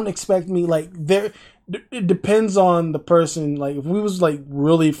 Don't expect me it depends on the person. Like if we was like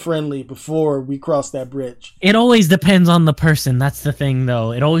really friendly before we crossed that bridge. It always depends on the person. That's the thing,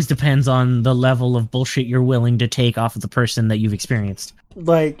 though. It always depends on the level of bullshit you're willing to take off of the person that you've experienced.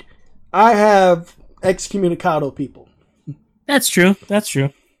 Like I have excommunicado people. That's true.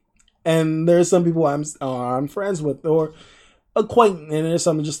 And there's some people I'm friends with or acquaintance, and there's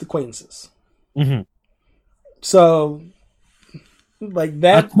some just acquaintances. Mm-hmm. So, like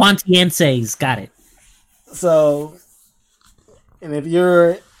that. Acquaintances, got it. So, and if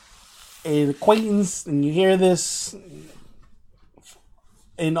you're an acquaintance and you hear this,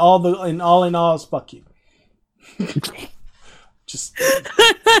 in all, fuck you. Just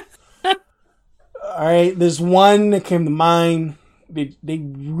all right. There's one that came to mind. They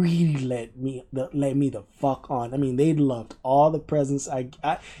really let me the fuck on. I mean, they loved all the presents. I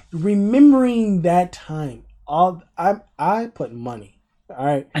remembering that time. I put money. All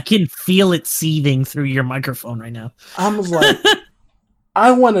right. I can feel it seething through your microphone right now. I was like,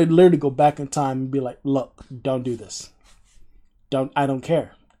 I want to literally go back in time and be like, look, don't do this. I don't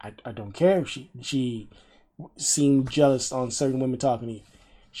care. I don't care if she seemed jealous on certain women talking to you.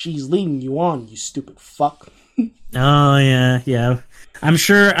 She's leading you on, you stupid fuck. Oh yeah. I'm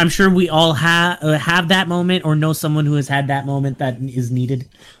sure we all have that moment or know someone who has had that moment that is needed.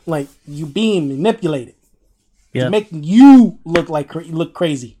 Like you being manipulated to make you look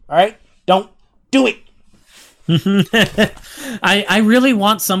crazy. All right, don't do it. I really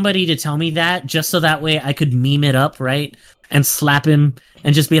want somebody to tell me that just so that way I could meme it up, right? And slap him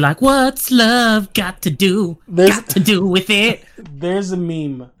and just be like, "What's love got to do? Got to do with it?" There's a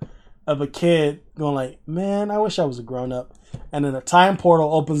meme of a kid going like, "Man, I wish I was a grown up." And then a time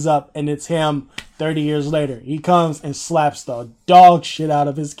portal opens up and it's him 30 years later. He comes and slaps the dog shit out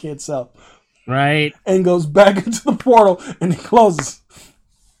of his kid self. Right. And goes back into the portal and it closes.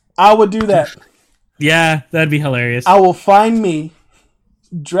 I would do that. Yeah, that'd be hilarious. I will find me,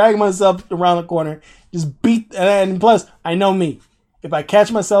 drag myself around the corner, just beat, and plus, I know me. If I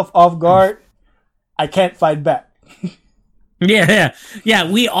catch myself off guard, I can't fight back. Yeah.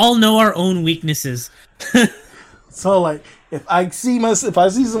 We all know our own weaknesses. So, like, if I see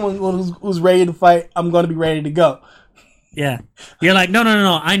someone who's ready to fight, I'm going to be ready to go. Yeah. You're like, no.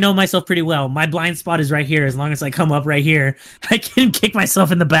 I know myself pretty well. My blind spot is right here. As long as I come up right here, I can kick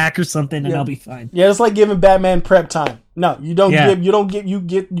myself in the back or something, and I'll be fine. Yeah, it's like giving Batman prep time. No, you don't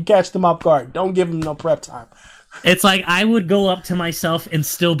you catch them off guard. Don't give them no prep time. It's like I would go up to myself and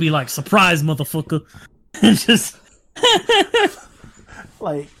still be like, "Surprise, motherfucker!" And just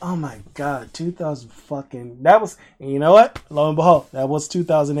like, oh my god, 2000 fucking that was. And you know what? Lo and behold, that was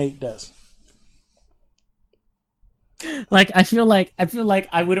 2008. Does. Like I feel like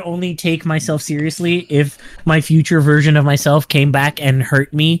I would only take myself seriously if my future version of myself came back and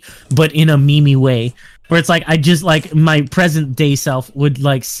hurt me, but in a memey way. Where it's like I just like my present day self would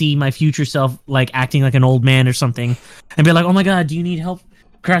like see my future self like acting like an old man or something and be like, "Oh my god, do you need help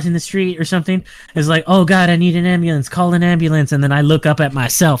crossing the street or something?" It's like, "Oh god, I need an ambulance. Call an ambulance." And then I look up at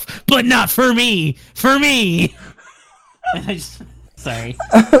myself, but not for me. And I just Sorry.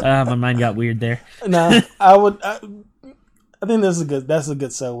 My mind got weird there. No, I think that's a good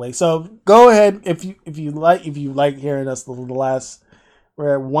segue. So go ahead if you like hearing us the last.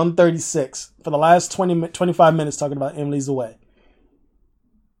 We're at 136 for the last 25 minutes talking about Emily's Away.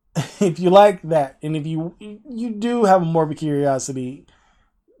 If you like that, and if you do have a morbid curiosity,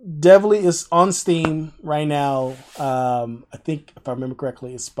 definitely it's on Steam right now. I think if I remember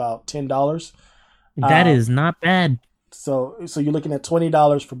correctly, it's about $10. That is not bad. So you're looking at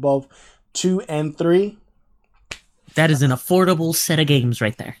 $20 for both 2 and 3. That is an affordable set of games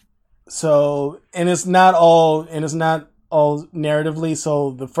right there. So, and it's not all narratively.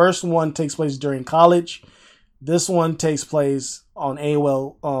 So the first one takes place during college. This one takes place on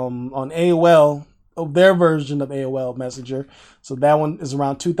AOL, their version of AOL Messenger. So that one is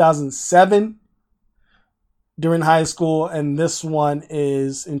around 2007 during high school, and this one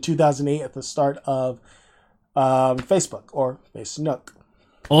is in 2008 at the start of Facebook or Facebook.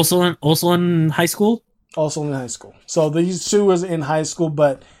 Also in high school. Also in high school. So these two is in high school,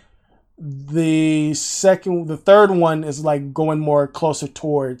 but the third one is like going more closer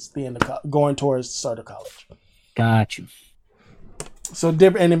towards the end of going towards the start of college. Got you. So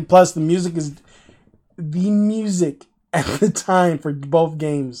different, and then plus the music at the time for both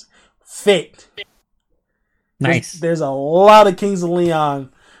games fit. Nice. There's a lot of Kings of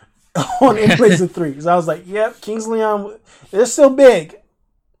Leon on PlayStation 3. So I was like, yep, Kings of Leon, they're still big.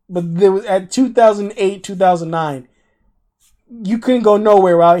 But there was at 2008, 2009, you couldn't go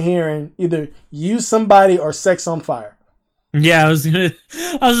nowhere without hearing either "Use Somebody" or "Sex on Fire." Yeah, I was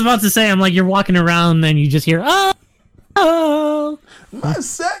about to say, I'm like, you're walking around and you just hear, "Oh, my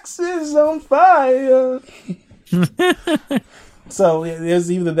sex is on fire." So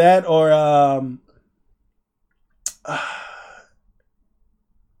there's either that or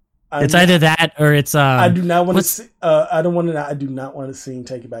it's either that or it's I do not want to. I do not want to sing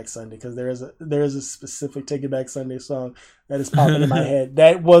 "Take It Back Sunday" because there is a specific "Take It Back Sunday" song that is popping in my head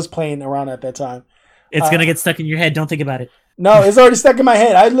that was playing around at that time. It's gonna get stuck in your head. Don't think about it. No, it's already stuck in my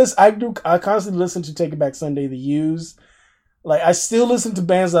head. I constantly listen to "Take It Back Sunday." The Used. Like I still listen to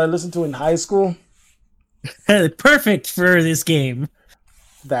bands that I listened to in high school. Perfect for this game.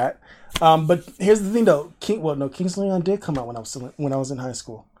 That. But here's the thing, though. Kings of Leon did come out when I was in high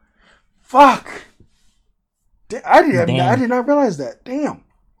school. Fuck. I did not realize that. Damn.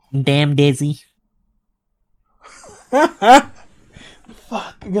 Damn, Dizzy. Fuck.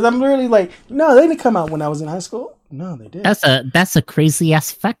 Because I'm literally like, no, they didn't come out when I was in high school. No, they did. That's a crazy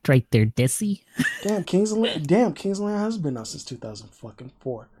ass fact right there, Dizzy. Damn, Kings of Leon has been out since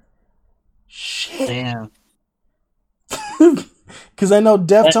 2004. Shit. Damn. Because I know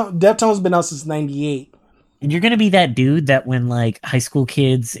Deftone's been out since 98. And you're gonna be that dude that when like high school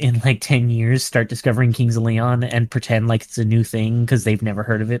kids in like 10 years start discovering Kings of Leon and pretend like it's a new thing because they've never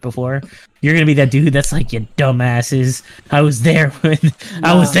heard of it before. You're gonna be that dude that's like, you dumbasses. I was there when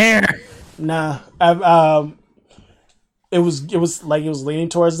I was there. Nah. It was leaning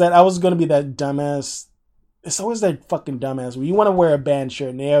towards that. I was gonna be that dumbass. It's always that fucking dumbass where you want to wear a band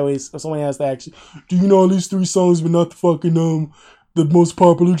shirt and someone has to ask you, do you know at least 3 songs but not the fucking the most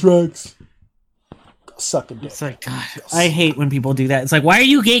popular tracks? Go suck a dick. It's like, God, I hate when people do that. It's like, why are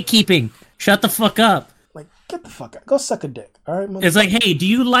you gatekeeping? Shut the fuck up. Like, get the fuck out. Go suck a dick. All right. It's like, hey, do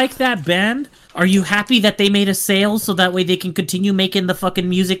you like that band? Are you happy that they made a sale so that way they can continue making the fucking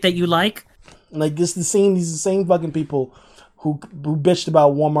music that you like? Like, these the same fucking people who bitched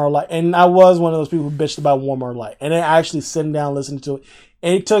about One More Light. And I was one of those people who bitched about One More Light. And then actually sitting down listening to it.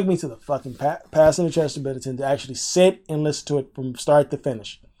 And it took me to the fucking Passing the Chester Bennington to actually sit and listen to it from start to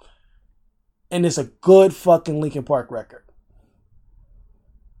finish. And it's a good fucking Linkin Park record.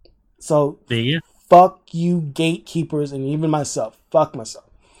 So, fuck you gatekeepers and even myself. Fuck myself.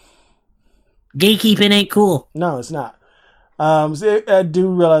 Gatekeeping ain't cool. No, it's not. So I do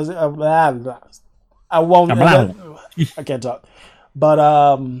realize I won't. I can't talk. But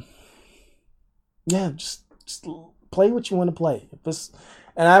yeah, just play what you want to play. If it's,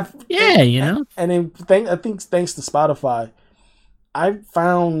 and then I think thanks to Spotify, I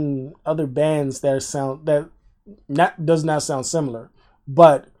found other bands that does not sound similar,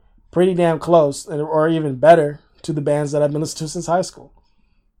 but pretty damn close, or even better to the bands that I've been listening to since high school.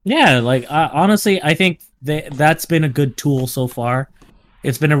 Yeah, like honestly, I think that's been a good tool so far.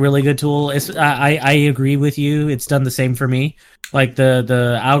 It's been a really good tool. I agree with you. It's done the same for me. Like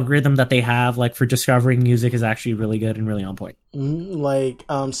the algorithm that they have, like for discovering music, is actually really good and really on point. Mm-hmm. Like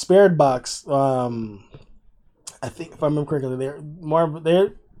Spirit Box, I think if I remember correctly,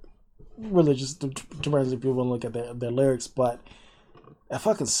 they're religious to if people want to look at their lyrics, but that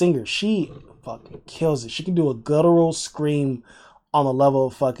fucking singer, she fucking kills it. She can do a guttural scream on the level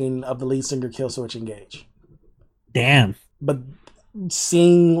of the lead singer Killswitch Engage. Damn. But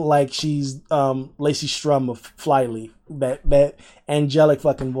sing like she's Lacey Strum of Flyleaf, that angelic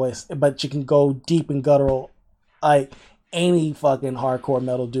fucking voice, but she can go deep and guttural like any fucking hardcore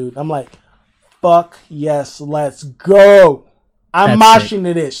metal dude. I'm like, fuck yes, let's go. I'm moshing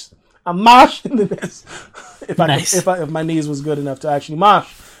to this. If my knees was good enough to actually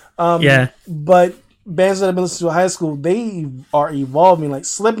mosh. Yeah. But bands that I've been listening to in high school, they are evolving. Like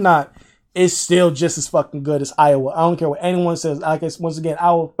Slipknot is still just as fucking good as Iowa. I don't care what anyone says. I guess once again,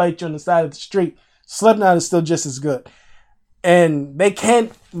 I will fight you on the side of the street. Slipknot is still just as good. And they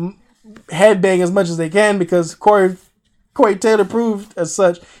can't headbang as much as they can because Corey Taylor proved as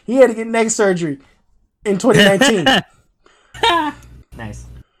such. He had to get neck surgery in 2019. Nice.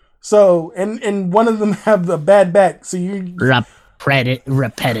 So, and one of them have the bad back. So you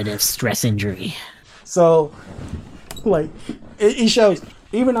repetitive stress injury. So, like, it shows.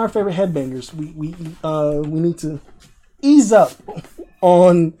 Even our favorite headbangers, we need to ease up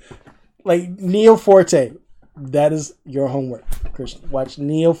on, like, Neo Forte. That is your homework, Christian. Watch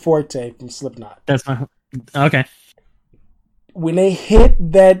Neo Forte from Slipknot. That's my okay. When they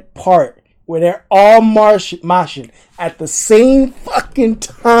hit that part where they're all moshing at the same fucking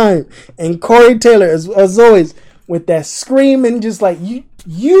time, and Corey Taylor, as always, with that screaming, just like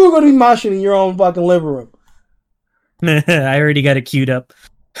you're gonna be moshing in your own fucking living room. I already got it queued up.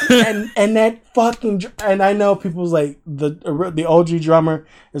 and that fucking, and I know people's like the OG drummer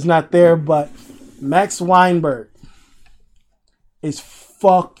is not there, but Max Weinberg is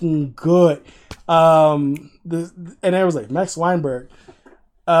fucking good. And I was like, Max Weinberg.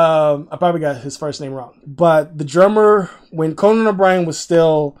 I probably got his first name wrong, but the drummer when Conan O'Brien was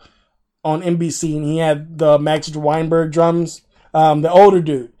still on NBC and he had the Max Weinberg drums, the older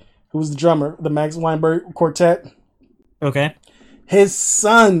dude who was the drummer, the Max Weinberg Quartet. Okay. His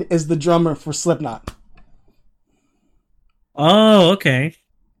son is the drummer for Slipknot. Oh, okay.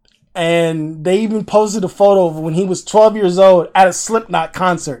 And they even posted a photo of when he was 12 years old at a Slipknot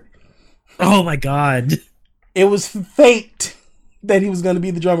concert. Oh my god. It was faked that he was going to be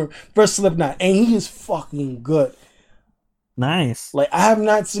the drummer for Slipknot. And he is fucking good. Nice. Like, I have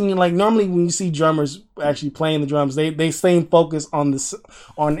not seen, like, normally when you see drummers actually playing the drums, they stay focused on this,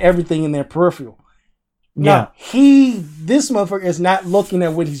 on everything in their peripheral. Yeah. No, this motherfucker is not looking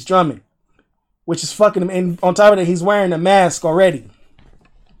at what he's drumming, which is fucking him. And on top of that, he's wearing a mask already.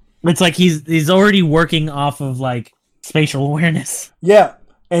 It's like he's already working off of like spatial awareness. Yeah,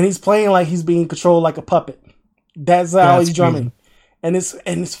 and he's playing like he's being controlled like a puppet. That's how he's drumming, and it's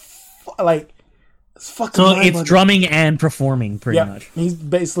like it's fucking. So it's drumming and performing, pretty much. He's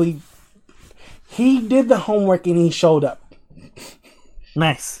basically he did the homework and he showed up.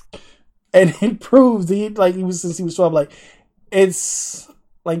 Nice. And it proves he was since he was 12. Like, it's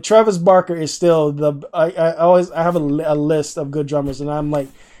like Travis Barker is still I have a list of good drummers, and I'm like,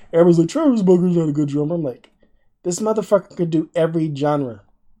 everyone's like, Travis Barker's not a good drummer. I'm like, this motherfucker could do every genre.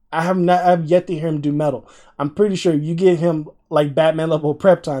 I've yet to hear him do metal. I'm pretty sure you give him like Batman level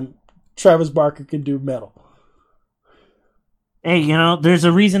prep time, Travis Barker could do metal. Hey, there's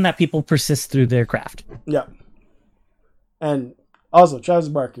a reason that people persist through their craft. Yeah. And also, Travis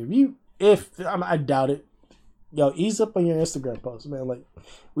Barker, I doubt it. Yo, ease up on your Instagram posts, man. Like,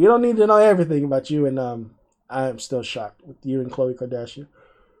 we don't need to know everything about you, and I'm still shocked with you and Khloe Kardashian.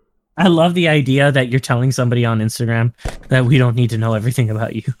 I love the idea that you're telling somebody on Instagram that we don't need to know everything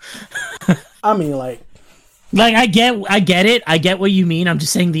about you. I mean, like I get it. I get what you mean. I'm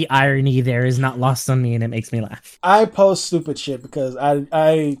just saying the irony there is not lost on me, and it makes me laugh. I post stupid shit because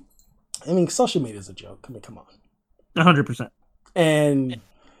I mean, social media is a joke. I mean, come on. 100%. And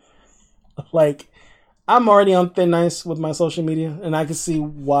like, I'm already on thin ice with my social media, and I can see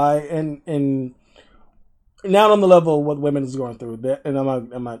why. And not on the level of what women is going through. And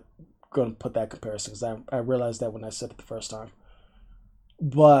I'm not going to put that comparison because I realized that when I said it the first time.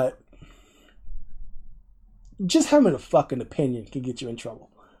 But just having a fucking opinion can get you in trouble.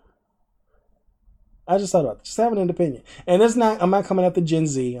 I just thought about it. Just having an opinion. And I'm not coming after Gen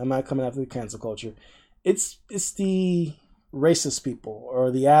Z. I'm not coming after the cancel culture. It's the racist people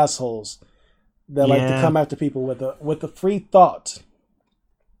or the assholes that like to come after people with a free thought,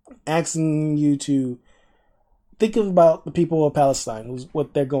 asking you to think about the people of Palestine,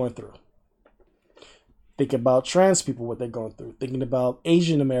 what they're going through. Think about trans people, what they're going through. Thinking about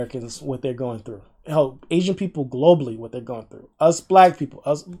Asian Americans, what they're going through. Hell, Asian people globally, what they're going through. Us black people,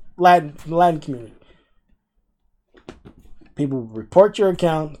 us Latin community. People report your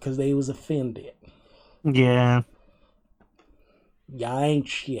account because they was offended. Yeah. Y'all ain't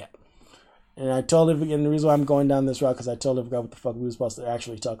shit. And I totally forget. And the reason why I'm going down this route because I totally forgot what the fuck we were supposed to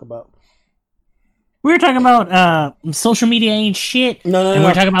actually talk about. We were talking about social media ain't shit. No.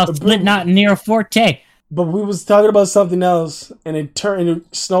 We're talking about Slipknot and Nero Forte. But we was talking about something else, and it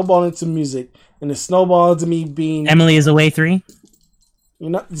snowballed into music, and it snowballed into me being Emily is Away 3.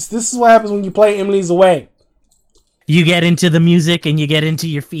 This is what happens when you play Emily's Away. You get into the music and you get into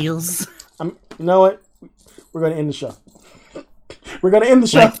your feels. You know what? We're gonna end the show. We're gonna end the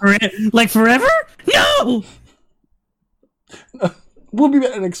show. Like forever? No. We'll be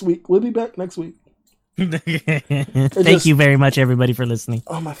back next week. Thank you very much, everybody, for listening.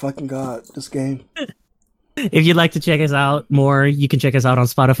 Oh my fucking god, this game. If you'd like to check us out more, you can check us out on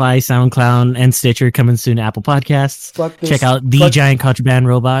Spotify, SoundCloud, and Stitcher. Coming soon to Apple Podcasts. Check out The Giant Contraband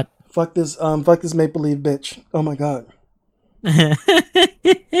Robot. Fuck this Maple Leaf bitch. Oh my god.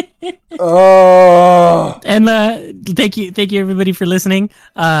 Oh. And thank you everybody for listening.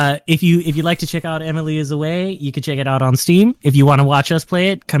 If you'd like to check out Emily is Away, you can check it out on Steam. If you want to watch us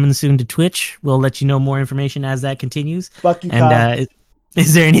play it, coming soon to Twitch. We'll let you know more information as that continues. Fuck you, Kyle. And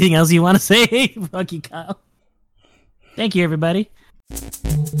is there anything else you want to say? Fuck you, Kyle. Thank you, everybody.